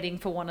kind of waiting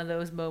for one of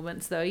those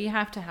moments though. You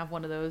have to have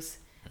one of those,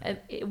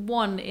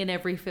 one in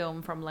every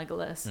film from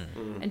Legolas,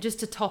 and just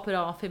to top it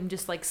off, him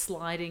just like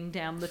sliding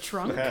down the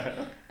trunk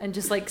and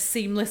just like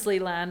seamlessly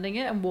landing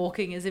it and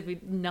walking as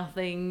if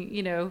nothing,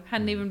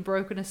 hadn't even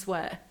broken a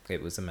sweat.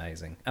 It was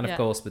amazing, and of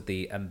course with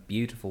the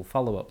beautiful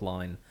follow-up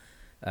line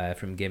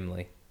from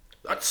Gimli.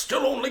 That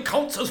still only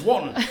counts as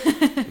one.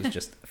 It was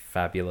just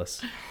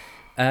fabulous.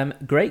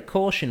 Great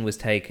caution was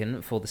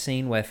taken for the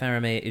scene where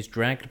Faramir is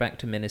dragged back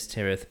to Minas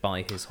Tirith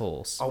by his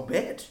horse. I'll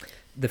bet.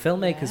 The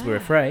filmmakers were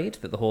afraid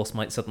that the horse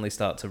might suddenly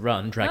start to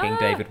run, dragging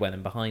David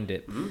Wenham behind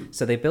it.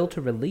 So they built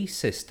a release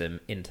system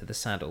into the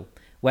saddle.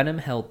 Wenham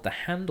held the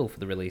handle for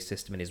the release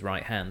system in his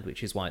right hand,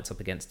 which is why it's up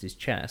against his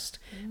chest.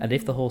 And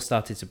if the horse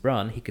started to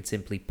run, he could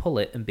simply pull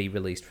it and be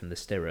released from the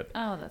stirrup.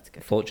 Oh, that's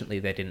good. Fortunately,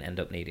 they didn't end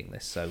up needing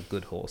this, so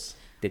good horse.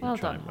 Didn't Well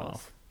try done, and run horse.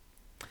 off.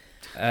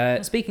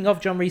 Speaking of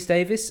John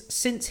Rhys-Davies,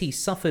 since he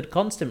suffered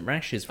constant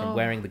rashes from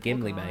wearing the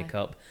Gimli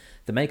makeup,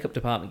 the makeup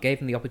department gave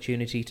him the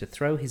opportunity to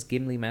throw his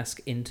Gimli mask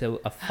into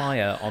a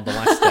fire on the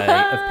last day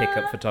of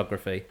pickup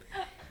photography.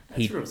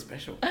 That's real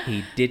special.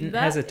 He didn't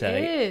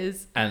hesitate,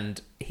 Is.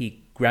 and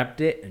he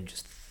grabbed it and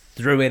just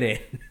threw it in.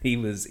 He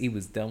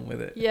was done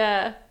with it.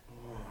 Yeah.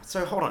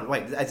 So hold on,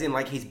 wait. As in,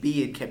 like his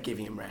beard kept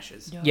giving him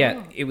rashes.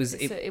 Yeah, it was. So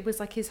it was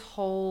like his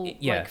whole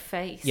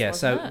face. Yeah,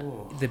 wasn't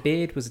so it? the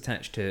beard was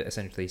attached to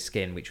essentially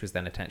skin, which was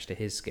then attached to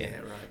his skin. Yeah,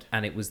 right.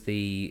 And it was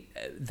the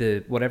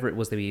whatever it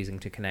was they were using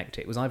to connect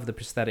it. It was either the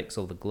prosthetics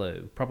or the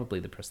glue, probably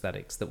the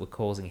prosthetics, that were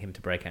causing him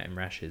to break out in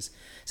rashes.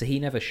 So he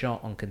never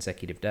shot on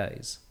consecutive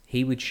days.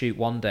 he would shoot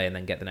one day and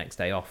then get the next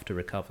day off to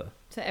recover.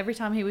 So every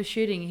time he was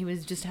shooting, he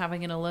was just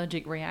having an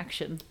allergic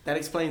reaction. That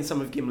explains some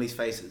of Gimli's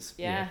faces.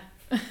 Yeah.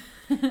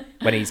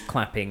 When he's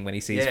clapping, when he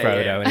sees Yeah,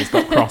 Frodo yeah. and he's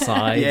got cross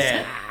eyes.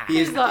 Yeah, he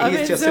is, Like, I'm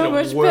he's in just so in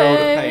a much world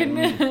pain.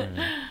 of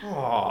pain.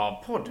 Oh,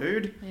 poor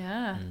dude.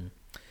 Yeah.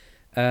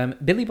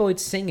 Billy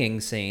Boyd's singing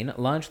scene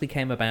largely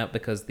came about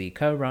because the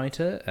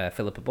co-writer,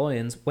 Philippa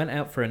Boyens, went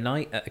out for a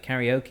night at a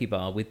karaoke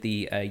bar with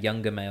the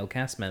younger male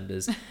cast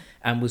members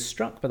and was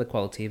struck by the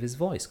quality of his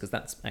voice, because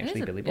that's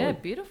actually Billy Boyd. Yeah,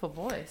 beautiful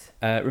voice.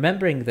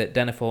 Remembering that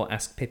Denethor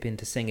asked Pippin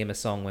to sing him a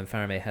song when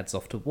Faramir heads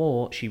off to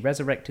war, she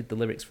resurrected the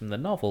lyrics from the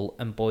novel,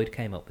 and Boyd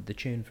came up with the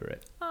tune for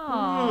it.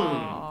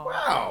 Oh.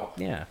 Wow,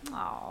 Yeah.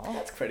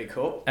 that's pretty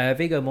cool.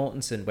 Viggo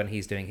Mortensen, when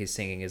he's doing his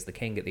singing as the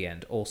king at the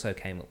end, also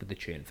came up with the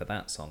tune for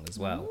that song as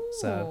well.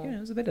 So, yeah, it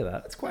was a bit of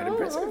that. That's quite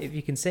impressive. If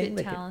you can sing,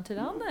 Bit talented,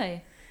 aren't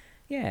they?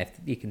 Yeah, if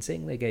you can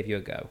sing, they gave you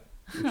a go,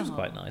 which was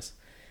quite nice.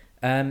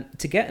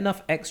 To get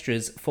enough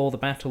extras for the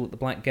battle at the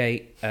Black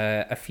Gate,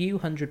 a few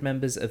hundred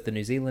members of the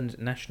New Zealand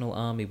National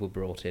Army were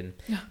brought in.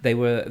 They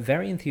were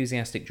very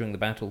enthusiastic during the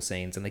battle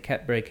scenes, and they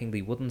kept breaking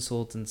the wooden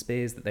swords and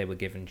spears that they were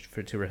given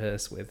to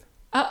rehearse with.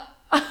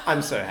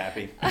 I'm so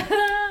happy.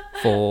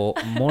 For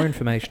more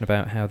information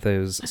about how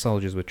those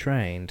soldiers were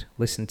trained,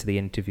 listen to the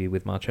interview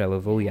with Marcello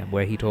Vulliam,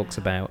 where he talks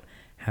about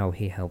how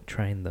he helped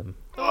train them.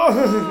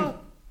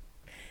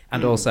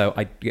 And also,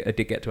 I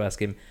did get to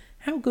ask him,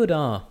 how good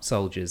are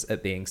soldiers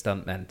at being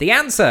stuntmen? The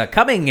answer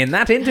coming in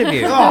that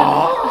interview.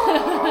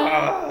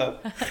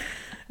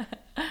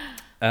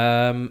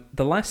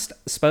 The last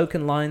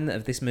spoken line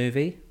of this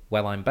movie,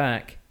 "Well, I'm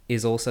Back,"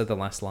 is also the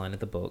last line of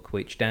the book,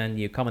 which, Dan,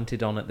 you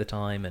commented on at the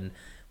time and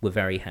were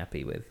very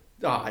happy with.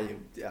 Yeah.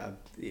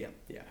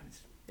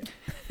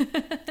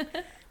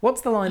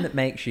 What's the line that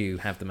makes you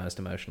have the most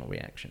emotional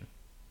reaction?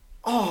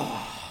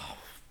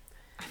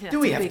 Do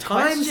we have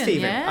time, question,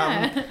 Stephen?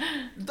 yeah.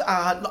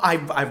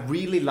 I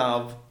really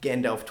love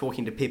Gandalf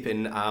talking to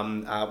Pippin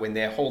when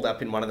they're holed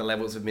up in one of the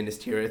levels of Minas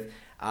Tirith,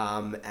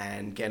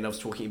 and Gandalf's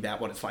talking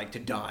about what it's like to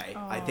die.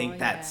 I think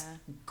that's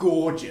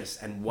gorgeous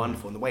and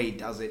wonderful, and the way he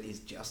does it is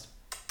just...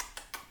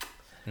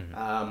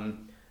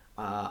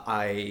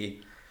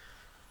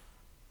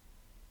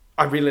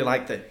 I really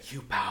like the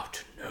 "you bow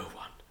to no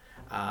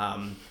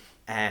one,"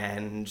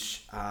 and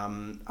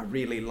I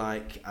really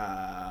like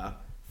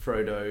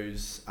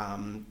Frodo's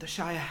 "the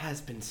Shire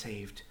has been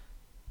saved,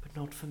 but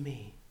not for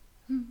me."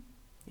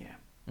 Yeah,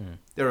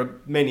 there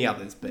are many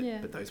others, but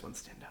those ones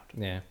stand out.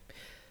 Yeah.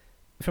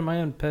 From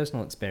my own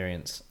personal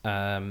experience,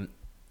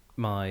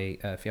 my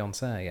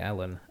fiancée,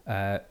 Ellen,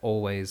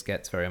 always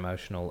gets very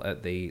emotional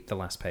at the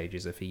last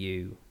pages of "For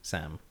You,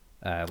 Sam"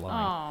 line.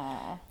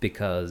 Aww.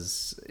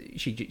 Because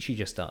she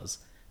just does.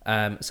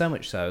 So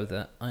much so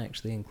that I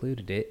actually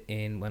included it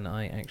in when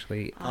I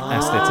actually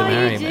asked her to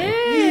marry me.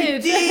 You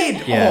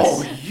did! Yes.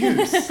 Oh, you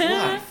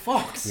slut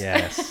fox!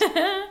 Yes.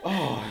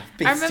 Oh,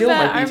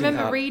 I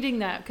remember reading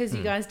that because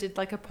you guys did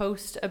like a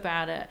post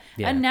about it,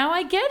 Yeah. and now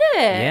I get it.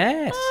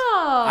 Yes.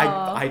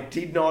 Oh. I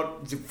did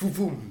not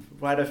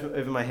right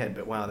over my head,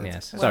 but wow, that's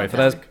Yes. that's Sorry, for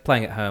those fantastic.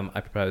 playing at home,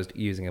 I proposed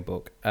using a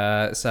book.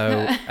 Yes.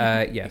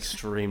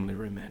 Extremely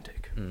romantic.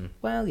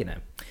 Well, you know.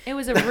 It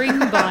was a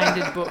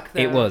ring-binded book,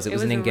 though. It was. It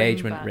was an a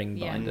engagement ring ring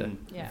bind. binder.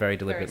 Yeah. Very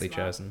deliberately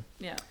smart. chosen.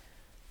 Yeah.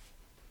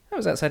 I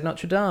was outside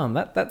Notre Dame.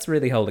 That's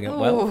really holding up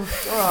well.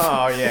 Oof.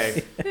 Oh, yeah.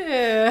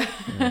 Yeah.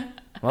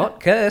 What?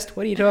 Cursed?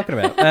 What are you talking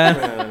about?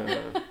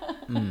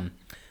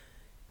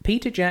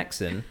 Peter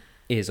Jackson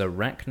is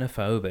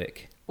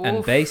arachnophobic and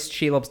Oof. based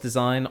Shelob's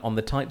design on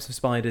the types of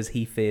spiders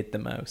he feared the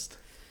most.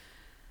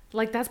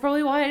 Like, that's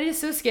probably why it is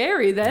so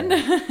scary, then.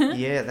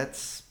 Yeah,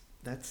 that's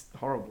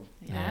horrible.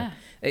 Yeah.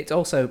 It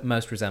also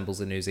most resembles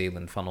a New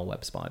Zealand funnel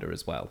web spider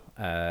as well.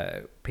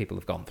 People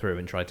have gone through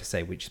and tried to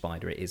say which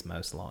spider it is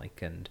most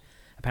like, and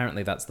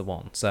apparently that's the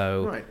one.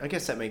 So, Right, I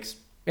guess that makes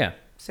yeah.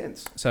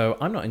 sense. So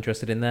I'm not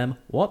interested in them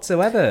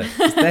whatsoever,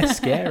 'cause they're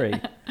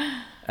scary.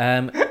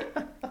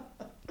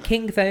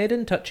 King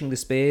Theoden touching the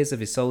spears of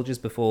his soldiers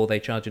before they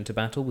charge into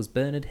battle was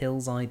Bernard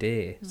Hill's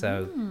idea.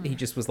 So he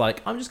just was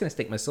like, I'm just going to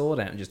stick my sword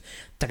out and just...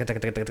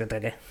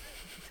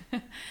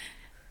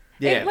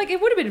 Yeah. It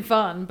would have been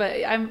fun, but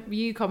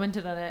you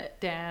commented on it,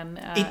 Dan,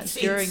 It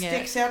during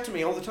sticks out to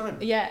me all the time.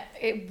 Yeah,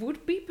 it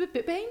would be a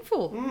bit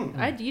painful.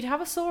 Mm. You'd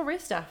have a sore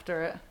wrist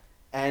after it.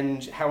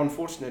 And how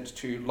unfortunate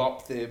to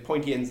lop the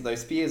pointy ends of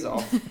those spears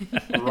off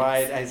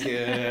right as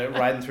you're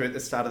riding through at the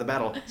start of the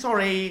battle.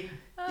 Sorry,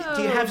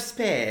 do you have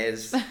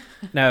spares?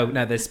 No,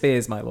 there's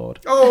spears, my lord.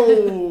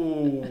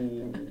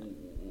 Oh!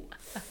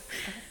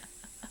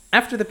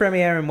 After the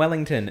premiere in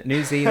Wellington,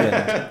 New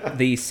Zealand,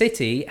 the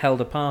city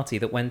held a party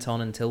that went on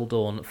until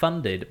dawn,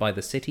 funded by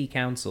the city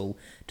council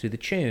to the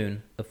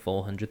tune of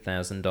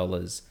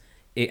 $400,000.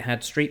 It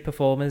had street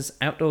performers,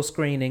 outdoor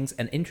screenings,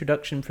 an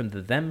introduction from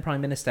the then Prime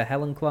Minister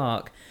Helen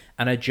Clark,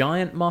 and a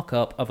giant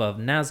mock-up of a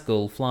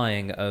Nazgul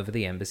flying over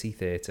the Embassy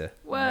Theatre.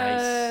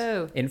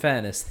 Whoa! In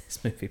fairness,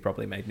 this movie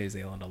probably made New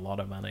Zealand a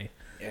lot of money.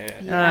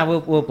 Yeah.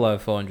 We'll blow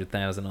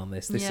 400,000 on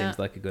this. This Yeah. seems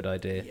like a good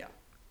idea.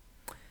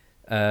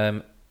 Yeah.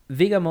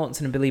 Viggo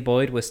Mortensen and Billy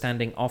Boyd were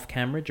standing off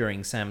camera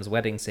during Sam's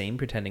wedding scene,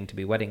 pretending to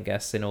be wedding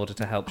guests in order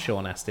to help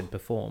Sean Astin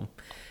perform.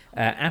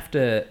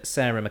 After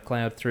Sarah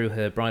McLeod threw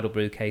her bridal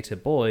bouquet to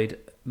Boyd,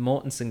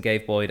 Mortensen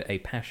gave Boyd a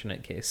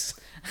passionate kiss.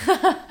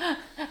 Why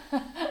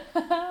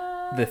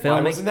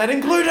wasn't that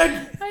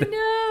included? I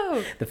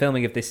know. The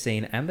filming of this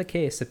scene and the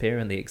kiss appear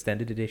in the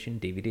extended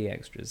edition DVD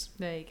extras.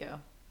 There you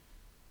go.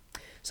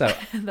 So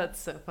That's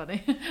so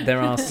funny. there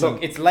are some.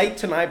 Look, it's late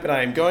tonight, but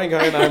I am going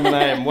home and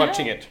I am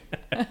watching it.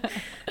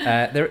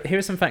 Here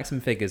are some facts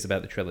and figures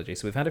about the trilogy.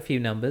 So we've had a few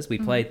numbers. We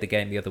played the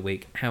game the other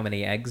week. How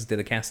many eggs do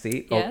the cast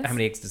eat? Yes. Or how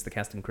many eggs does the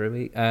cast and crew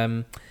eat?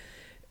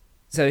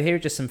 So here are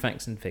just some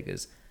facts and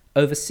figures.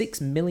 Over 6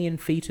 million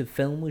feet of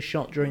film was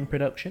shot during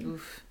production.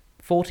 Oof.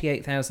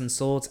 48,000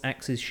 swords,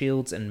 axes,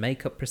 shields, and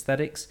makeup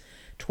prosthetics.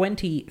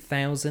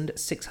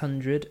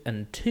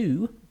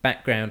 20,602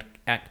 background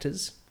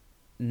actors.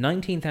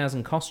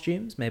 19,000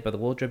 costumes made by the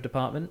wardrobe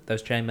department.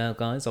 Those chainmail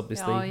guys,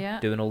 obviously,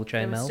 doing all the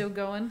They were chainmail, still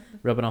going.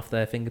 rubbing off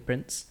their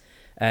fingerprints.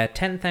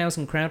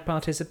 10,000 crowd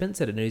participants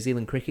at a New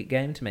Zealand cricket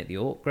game to make the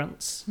Orc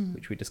grunts,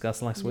 which we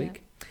discussed last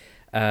week.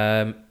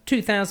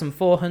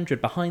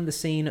 2,400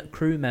 behind-the-scene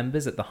crew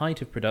members at the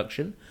height of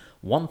production.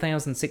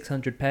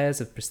 1,600 pairs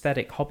of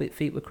prosthetic hobbit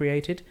feet were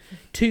created.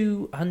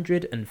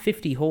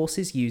 250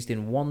 horses used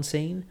in one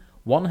scene.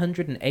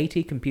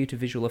 180 computer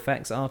visual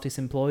effects artists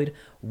employed,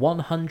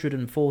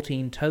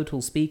 114 total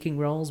speaking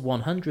roles,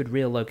 100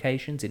 real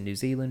locations in New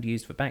Zealand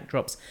used for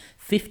backdrops,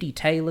 50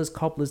 tailors,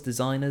 cobblers,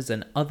 designers,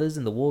 and others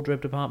in the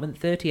wardrobe department,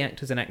 30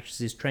 actors and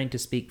actresses trained to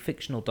speak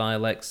fictional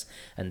dialects,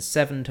 and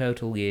 7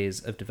 total years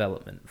of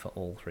development for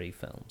all 3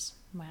 films.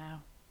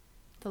 Wow.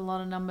 It's a lot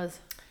of numbers.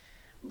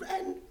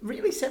 And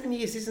really, 7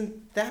 years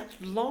isn't that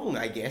long,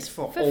 I guess,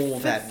 for all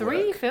that For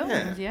 3 work.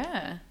 films,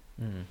 yeah.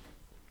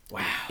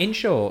 Wow. In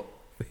short,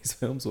 these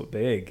films were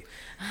big,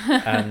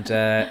 and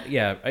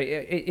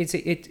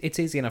it's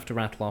easy enough to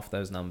rattle off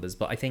those numbers,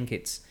 but I think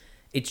it's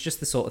just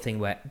the sort of thing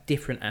where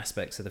different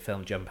aspects of the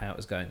film jump out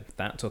as going,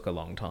 that took a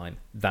long time,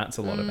 that's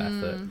a lot of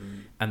effort,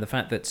 and the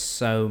fact that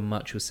so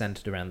much was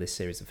centered around this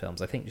series of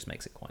films, I think just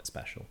makes it quite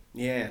special.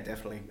 Yeah,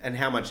 definitely. And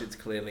how much it's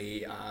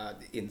clearly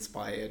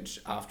inspired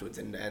afterwards,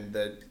 and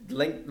the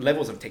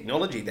levels of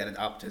technology that it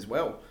upped as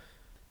well.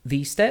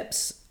 The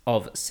steps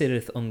of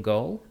Cirith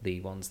Ungol, the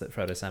ones that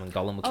Frodo, Sam and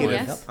Gollum were climbing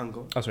yes. up.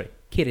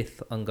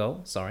 Cirith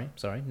Ungol, sorry,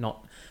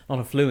 not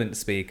a fluent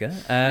speaker.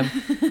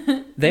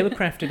 They were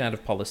crafted out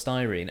of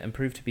polystyrene and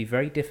proved to be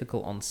very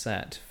difficult on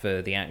set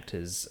for the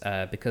actors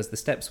because the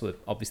steps were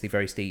obviously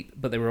very steep,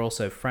 but they were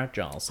also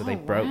fragile, so they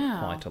broke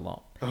quite a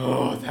lot.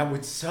 Oh, that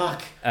would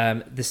suck.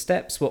 The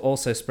steps were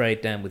also sprayed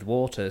down with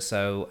water,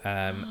 so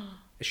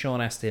Sean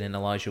Astin and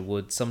Elijah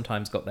Wood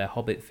sometimes got their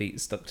hobbit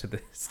feet stuck to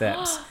the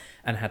steps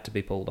and had to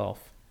be pulled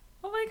off.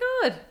 Oh my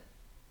god.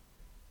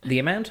 The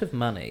amount of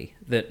money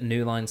that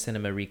New Line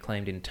Cinema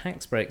reclaimed in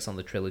tax breaks on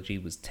the trilogy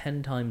was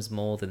 10 times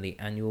more than the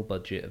annual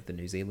budget of the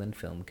New Zealand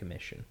Film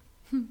Commission.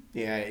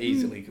 Yeah,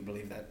 easily could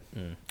believe that.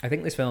 I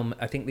think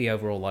the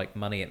overall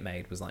money it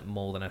made was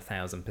more than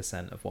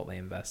 1,000% of what they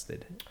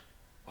invested.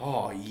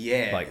 Oh,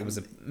 yeah. It was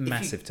a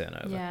massive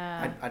turnover.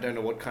 Yeah. I don't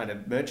know what kind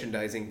of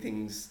merchandising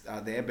things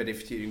are there, but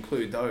if you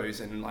include those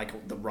and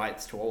the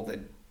rights to all the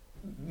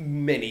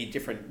many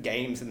different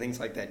games and things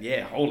like that,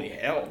 yeah, holy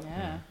hell.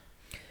 Yeah.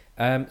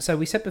 So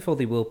we said before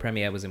the world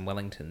premiere was in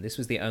Wellington. This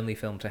was the only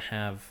film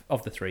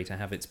of the 3 to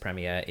have its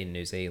premiere in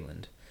New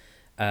Zealand.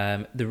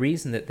 The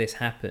reason that this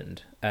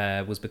happened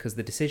was because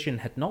the decision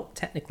had not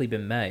technically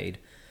been made,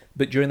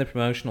 but during the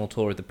promotional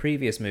tour of the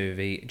previous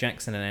movie,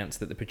 Jackson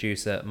announced that the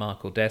producer,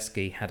 Mark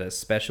Ordesky, had a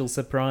special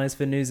surprise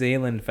for New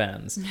Zealand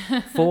fans,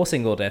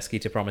 forcing Ordesky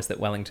to promise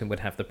that Wellington would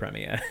have the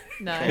premiere.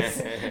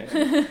 Nice.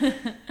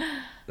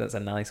 That's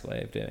a nice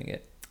way of doing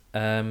it.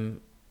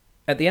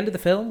 At the end of the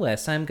film, where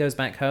Sam goes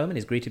back home and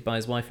is greeted by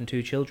his wife and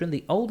 2 children,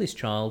 the oldest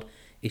child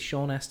is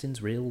Sean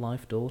Astin's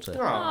real-life daughter.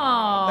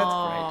 Oh, that's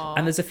great.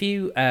 And there's a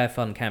few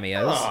fun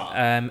cameos.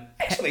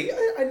 Actually,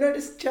 I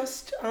noticed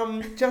just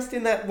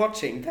in that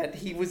watching that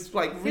he was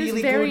really He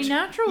was very good.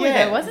 natural with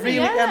it, wasn't he?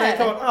 Really, Yeah. and I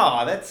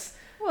thought, that's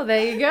Well,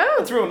 there you go.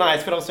 it's real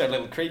nice, but also a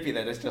little creepy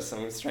that it's just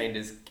some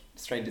stranger's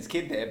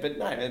kid there. But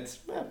no, it's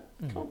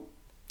cool.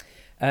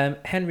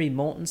 Henry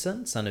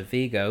Mortensen, son of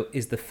Viggo,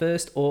 is the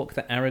first orc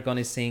that Aragorn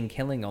is seen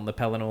killing on the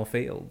Pelennor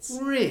Fields.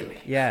 Really?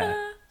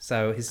 Yeah.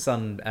 So his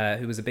son,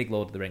 who was a big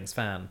Lord of the Rings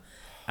fan,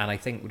 and I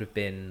think would have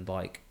been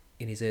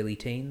in his early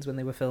teens when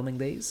they were filming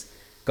these,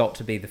 got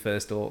to be the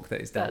first orc that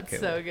his dad That's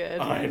killed. so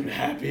good. I'm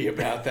happy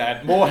about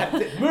that.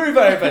 Move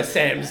over,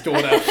 Sam's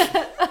daughter.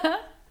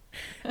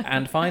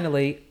 And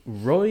finally,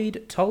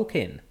 Royd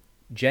Tolkien,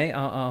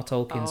 J.R.R.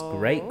 Tolkien's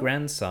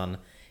great-grandson,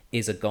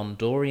 is a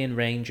Gondorian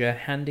ranger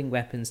handing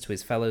weapons to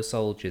his fellow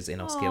soldiers in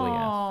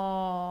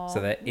Osgiliath. Aww.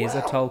 So there is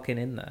a Tolkien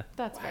in there.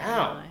 That's very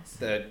Wow. nice.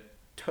 The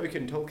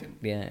token Tolkien.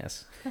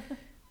 Yes.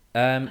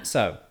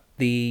 So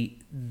the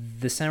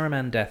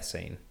Saruman death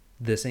scene,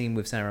 the scene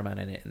with Saruman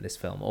in it in this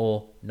film,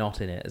 or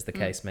not in it, as the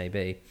case may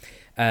be.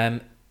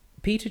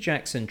 Peter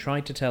Jackson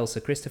tried to tell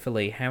Sir Christopher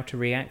Lee how to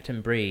react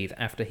and breathe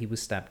after he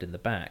was stabbed in the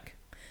back.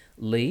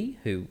 Lee,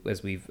 who,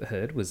 as we've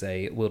heard, was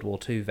a World War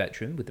II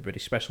veteran with the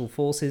British Special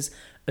Forces,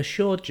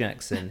 assured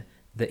Jackson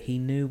that he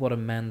knew what a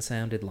man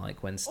sounded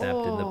like when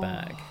stabbed in the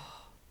back.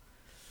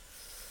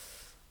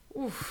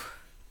 Oof.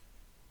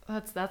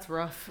 That's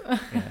rough.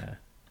 Yeah.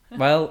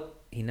 Well,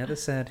 he never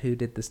said who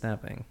did the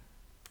stabbing.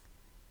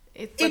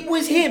 It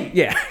was him.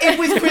 Yeah. It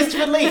was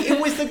Christopher Lee. It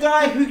was the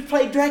guy who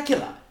played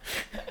Dracula.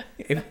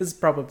 It was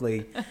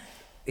probably...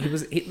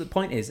 the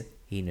point is,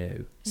 he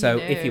knew. So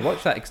He knew. if you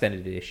watch that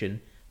extended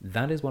edition,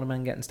 that is what a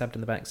man getting stabbed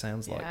in the back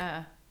sounds like.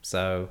 Yeah.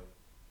 So,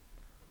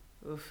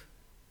 Oof.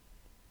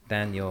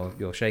 Dan,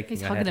 you're shaking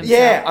He's your hugging head.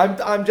 himself.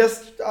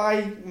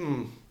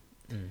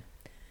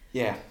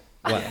 Yeah.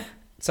 Well,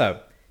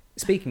 so,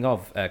 speaking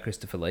of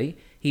Christopher Lee,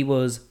 he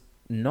was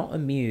not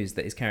amused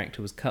that his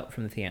character was cut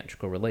from the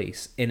theatrical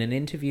release. In an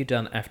interview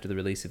done after the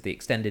release of the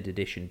extended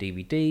edition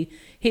DVD,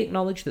 he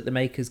acknowledged that the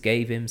makers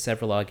gave him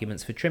several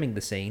arguments for trimming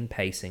the scene,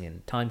 pacing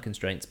and time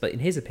constraints, but in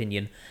his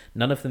opinion,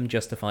 none of them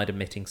justified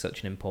omitting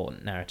such an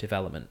important narrative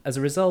element. As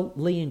a result,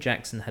 Lee and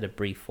Jackson had a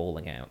brief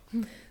falling out.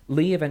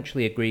 Lee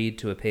eventually agreed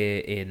to appear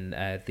in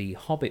the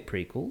Hobbit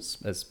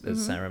prequels as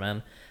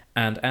Saruman,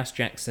 and asked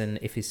Jackson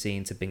if his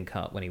scenes had been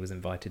cut when he was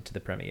invited to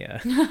the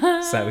premiere.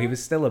 So he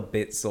was still a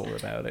bit sore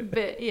about it.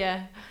 But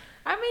yeah,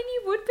 I mean,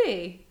 you would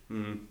be.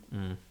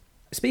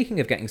 Speaking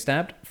of getting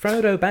stabbed,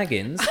 Frodo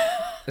Baggins...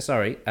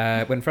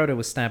 when Frodo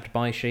was stabbed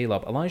by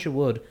Shelob, Elijah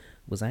Wood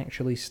was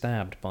actually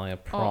stabbed by a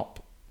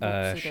prop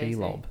whoopsie-daisy.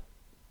 Shelob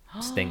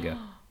stinger.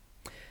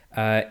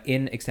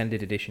 In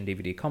extended edition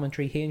DVD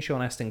commentary, he and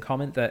Sean Astin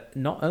comment that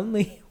not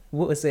only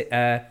was it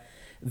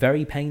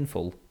very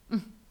painful,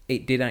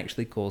 it did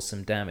actually cause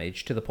some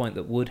damage to the point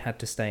that Wood had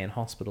to stay in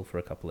hospital for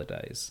a couple of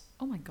days.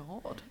 Oh my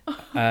god.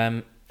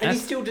 And he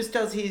still just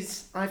does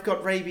his I've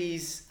got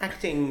rabies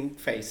acting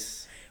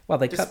face.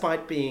 They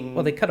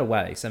cut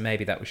away, so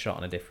maybe that was shot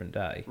on a different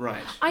day.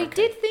 Right. I okay.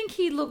 did think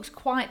he looked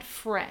quite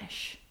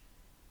fresh.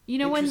 You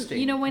know when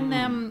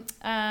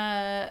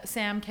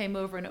Sam came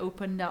over and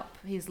opened up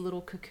his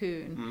little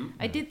cocoon.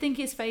 I did think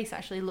his face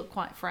actually looked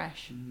quite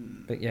fresh.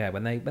 But yeah,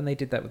 when they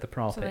did that with the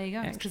prop, So there you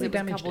go. Because actually it was a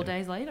damaged couple of him.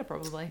 days later,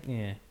 probably.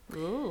 Yeah.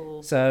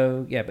 Ooh.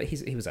 So yeah, but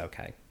he was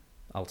okay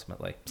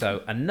ultimately.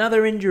 So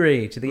another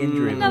injury to the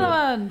injury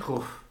Another board.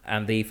 one.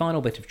 And the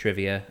final bit of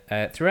trivia,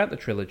 throughout the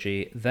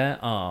trilogy, there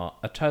are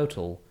a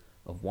total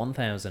of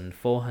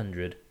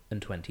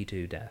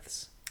 1,422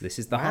 deaths. This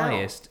is the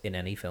highest in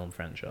any film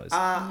franchise.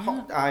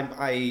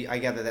 I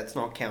gather that's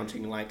not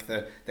counting like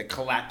the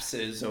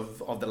collapses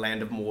of the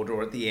land of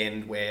Mordor at the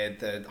end where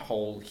the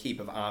whole heap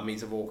of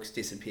armies of orcs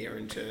disappear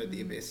into the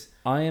abyss.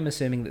 I am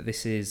assuming that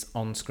this is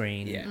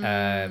on-screen,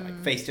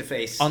 Like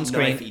face-to-face,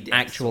 on-screen knifey deaths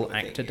actual sort of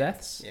actor thing.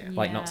 deaths, Yeah.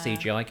 like not Yeah.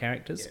 CGI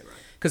characters. Yeah, right.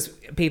 Because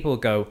people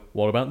would go,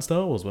 what about in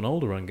Star Wars when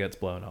Alderaan gets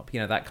blown up? You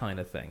know, that kind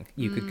of thing.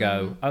 You could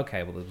go,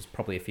 okay, well, there was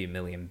probably a few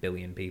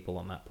billion people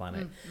on that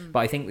planet. But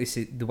I think this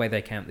is the way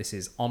they count this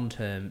is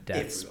on-term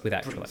deaths Everyone with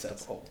actual brings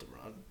actors. up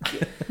Alderaan.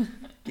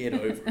 Get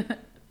over it.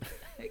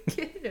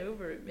 Get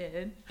over it,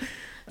 man.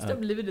 Stop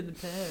living in the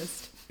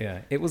past.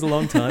 Yeah, it was a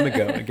long time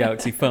ago, a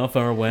galaxy far,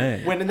 far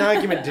away. When an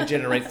argument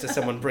degenerates to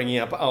someone bringing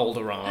up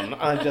Alderaan,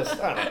 I don't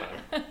know.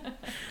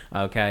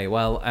 Okay,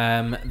 well,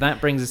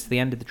 that brings us to the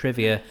end of the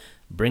trivia,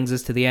 brings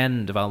us to the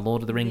end of our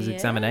Lord of the Rings The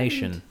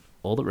examination. end.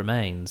 All that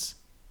remains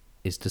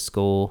is to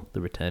score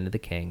The Return of the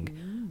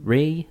King.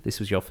 Ree, this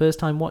was your first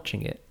time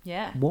watching it.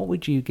 Yeah. What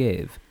would you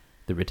give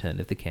The Return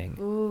of the King?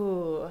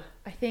 Ooh,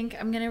 I think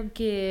I'm going to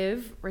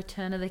give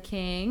Return of the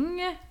King...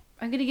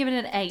 I'm going to give it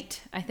an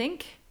 8, I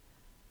think.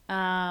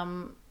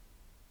 I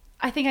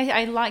think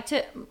I liked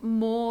it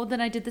more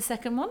than I did the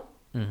second one.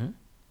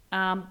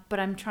 Mm-hmm. But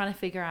I'm trying to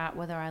figure out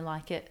whether I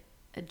like it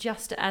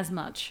just as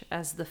much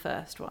as the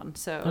first one.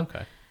 So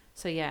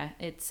yeah,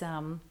 it's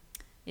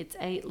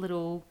 8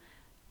 little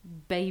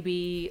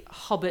baby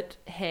hobbit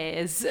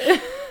hairs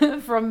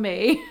from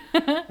me.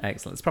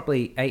 Excellent. It's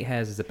probably 8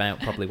 hairs is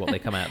about probably what they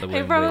come out of the womb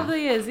It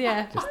probably is,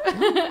 yeah.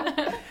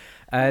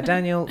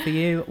 Daniel, for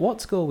you, what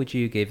score would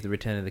you give The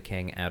Return of the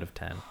King out of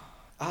 10?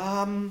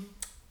 I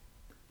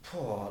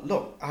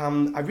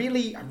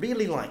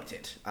really liked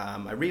it.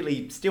 I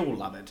really still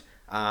love it.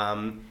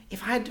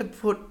 If I had to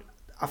put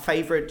a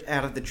favourite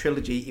out of the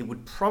trilogy, it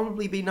would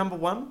probably be number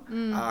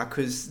 1,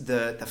 because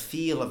the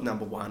feel of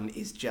number 1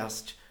 is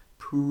just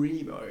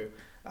primo.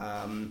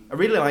 I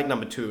really like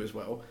number 2 as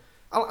well.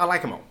 I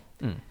like them all.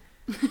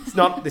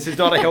 This is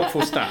not a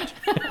helpful start.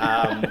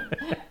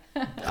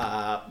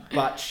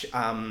 But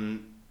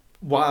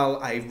while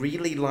I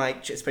really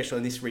liked, especially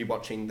in this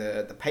rewatching,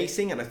 the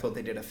pacing, and I thought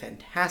they did a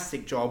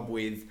fantastic job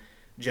with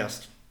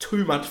just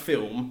too much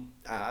film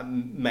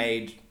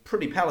made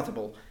pretty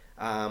palatable,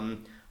 I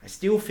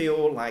still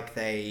feel like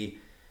they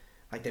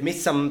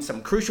missed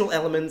some crucial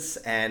elements,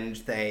 and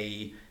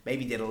they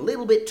maybe did a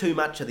little bit too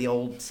much of the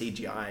old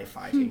CGI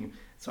fighting.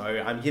 So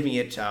I'm giving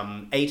it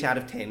 8 out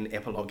of 10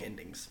 epilogue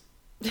endings.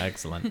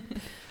 Excellent.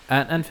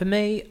 And for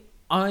me,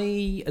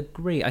 I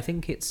agree. I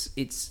think it's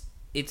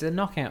a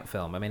knockout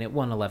film. I mean, it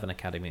won 11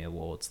 Academy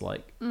Awards.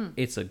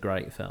 It's a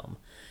great film.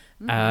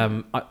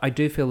 I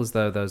do feel as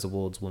though those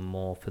awards were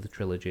more for the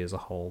trilogy as a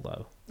whole,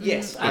 though.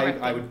 Yes,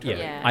 I would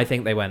totally. Yeah. I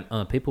think they went,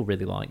 people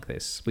really like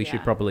this. We should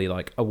Yeah. probably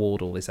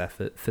award all this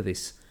effort for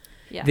this.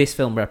 Yeah. This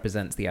film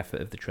represents the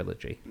effort of the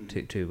trilogy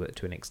to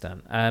an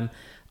extent.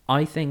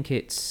 I think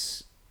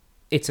it's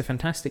a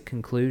fantastic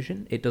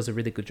conclusion. It does a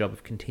really good job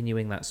of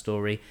continuing that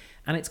story,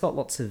 and it's got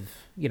lots of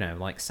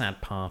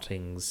sad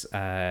partings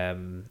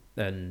and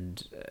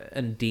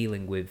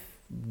dealing with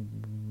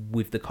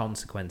the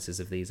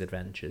consequences of these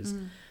adventures,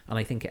 and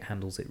I think it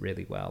handles it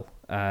really well.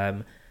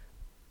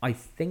 I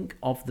think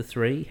of the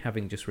three,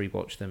 having just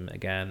rewatched them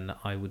again,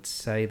 I would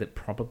say that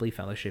probably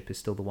Fellowship is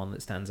still the one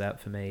that stands out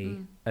for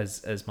me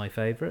as my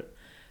favourite.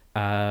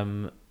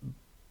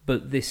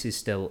 But this is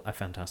still a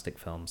fantastic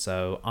film,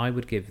 so I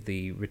would give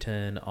The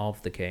Return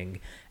of the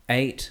King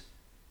 8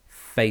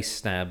 face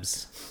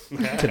stabs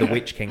to the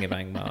Witch King of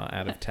Angmar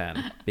out of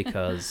 10,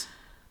 because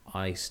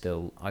I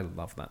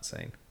love that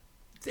scene.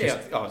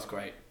 It's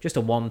great. Just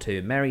a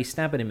 1-2, Mary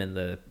stabbing him in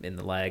the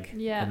leg,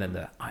 Yeah. and then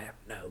the I am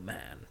no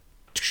man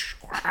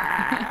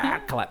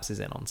collapses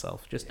in on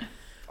self. Just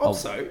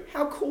Also,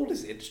 how cool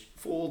is it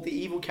for the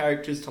evil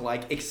characters to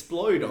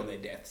explode on their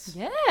deaths?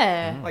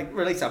 Yeah.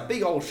 Release a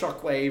big old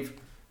shockwave,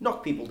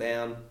 knock people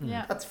down.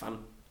 Yeah. That's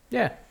fun.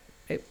 yeah,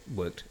 it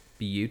worked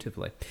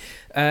beautifully.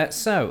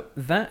 So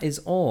that is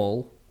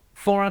all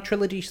for our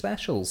trilogy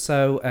specials.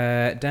 So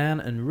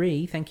Dan and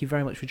Ree, thank you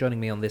very much for joining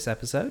me on this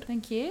episode.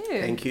 Thank you.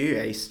 Thank you.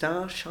 A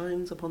star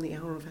shines upon the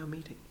hour of our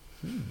meeting.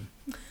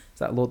 Is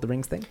that a Lord of the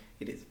Rings thing?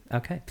 It is.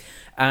 Okay.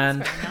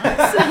 And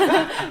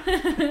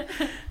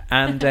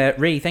and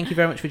Ree, thank you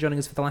very much for joining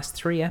us for the last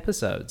 3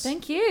 episodes.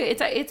 Thank you.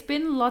 It's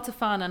been lots of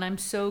fun, and I'm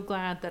so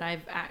glad that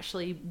I've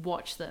actually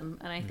watched them.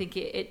 And I think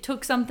it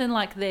took something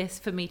like this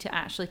for me to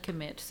actually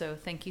commit. So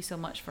thank you so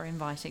much for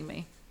inviting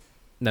me.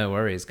 No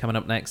worries. Coming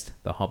up next,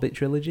 the Hobbit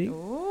trilogy.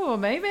 Oh,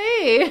 maybe.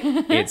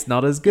 It's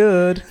not as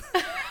good.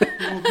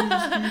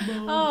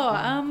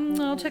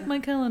 I'll check my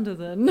calendar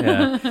then.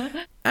 Yeah.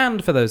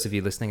 And for those of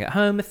you listening at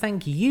home,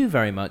 thank you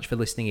very much for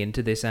listening in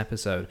to this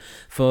episode.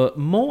 For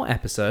more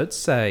episodes,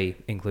 say,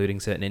 including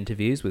certain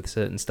interviews with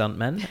certain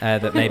stuntmen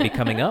that may be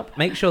coming up,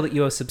 make sure that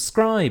you are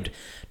subscribed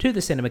to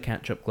the Cinema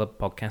Catch-Up Club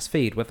podcast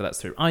feed, whether that's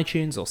through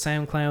iTunes or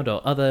SoundCloud or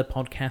other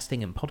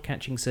podcasting and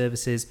podcatching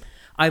services.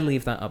 I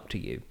leave that up to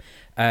you.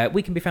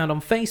 We can be found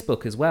on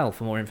Facebook as well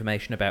for more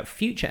information about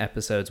future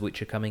episodes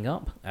which are coming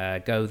up.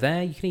 Go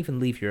there. You can even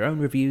leave your own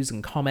reviews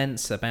and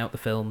comments about the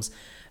films.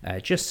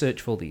 Just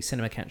search for the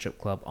Cinema Catch-Up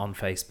Club on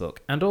Facebook.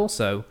 And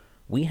also,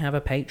 we have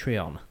a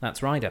Patreon.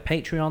 That's right, a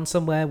Patreon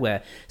somewhere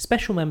where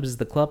special members of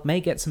the club may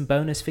get some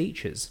bonus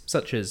features,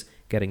 such as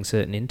getting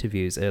certain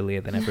interviews earlier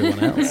than everyone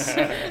else.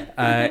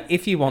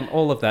 If you want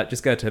all of that,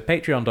 just go to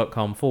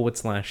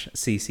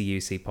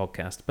patreon.com/CCUC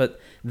podcast. But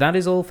that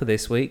is all for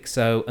this week,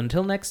 so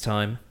until next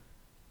time...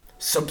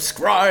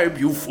 Subscribe,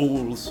 you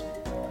fools!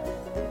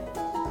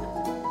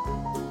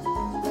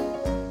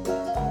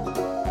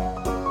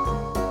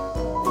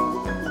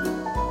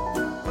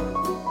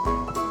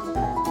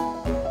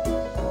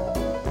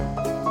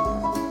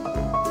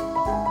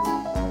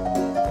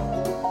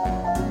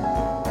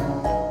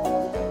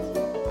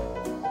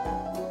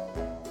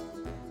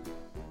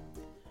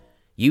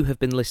 You have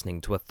been listening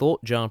to a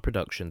Thought Jar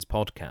Productions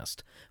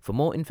podcast. For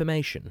more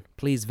information,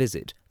 please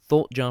visit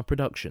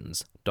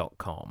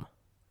thoughtjarproductions.com.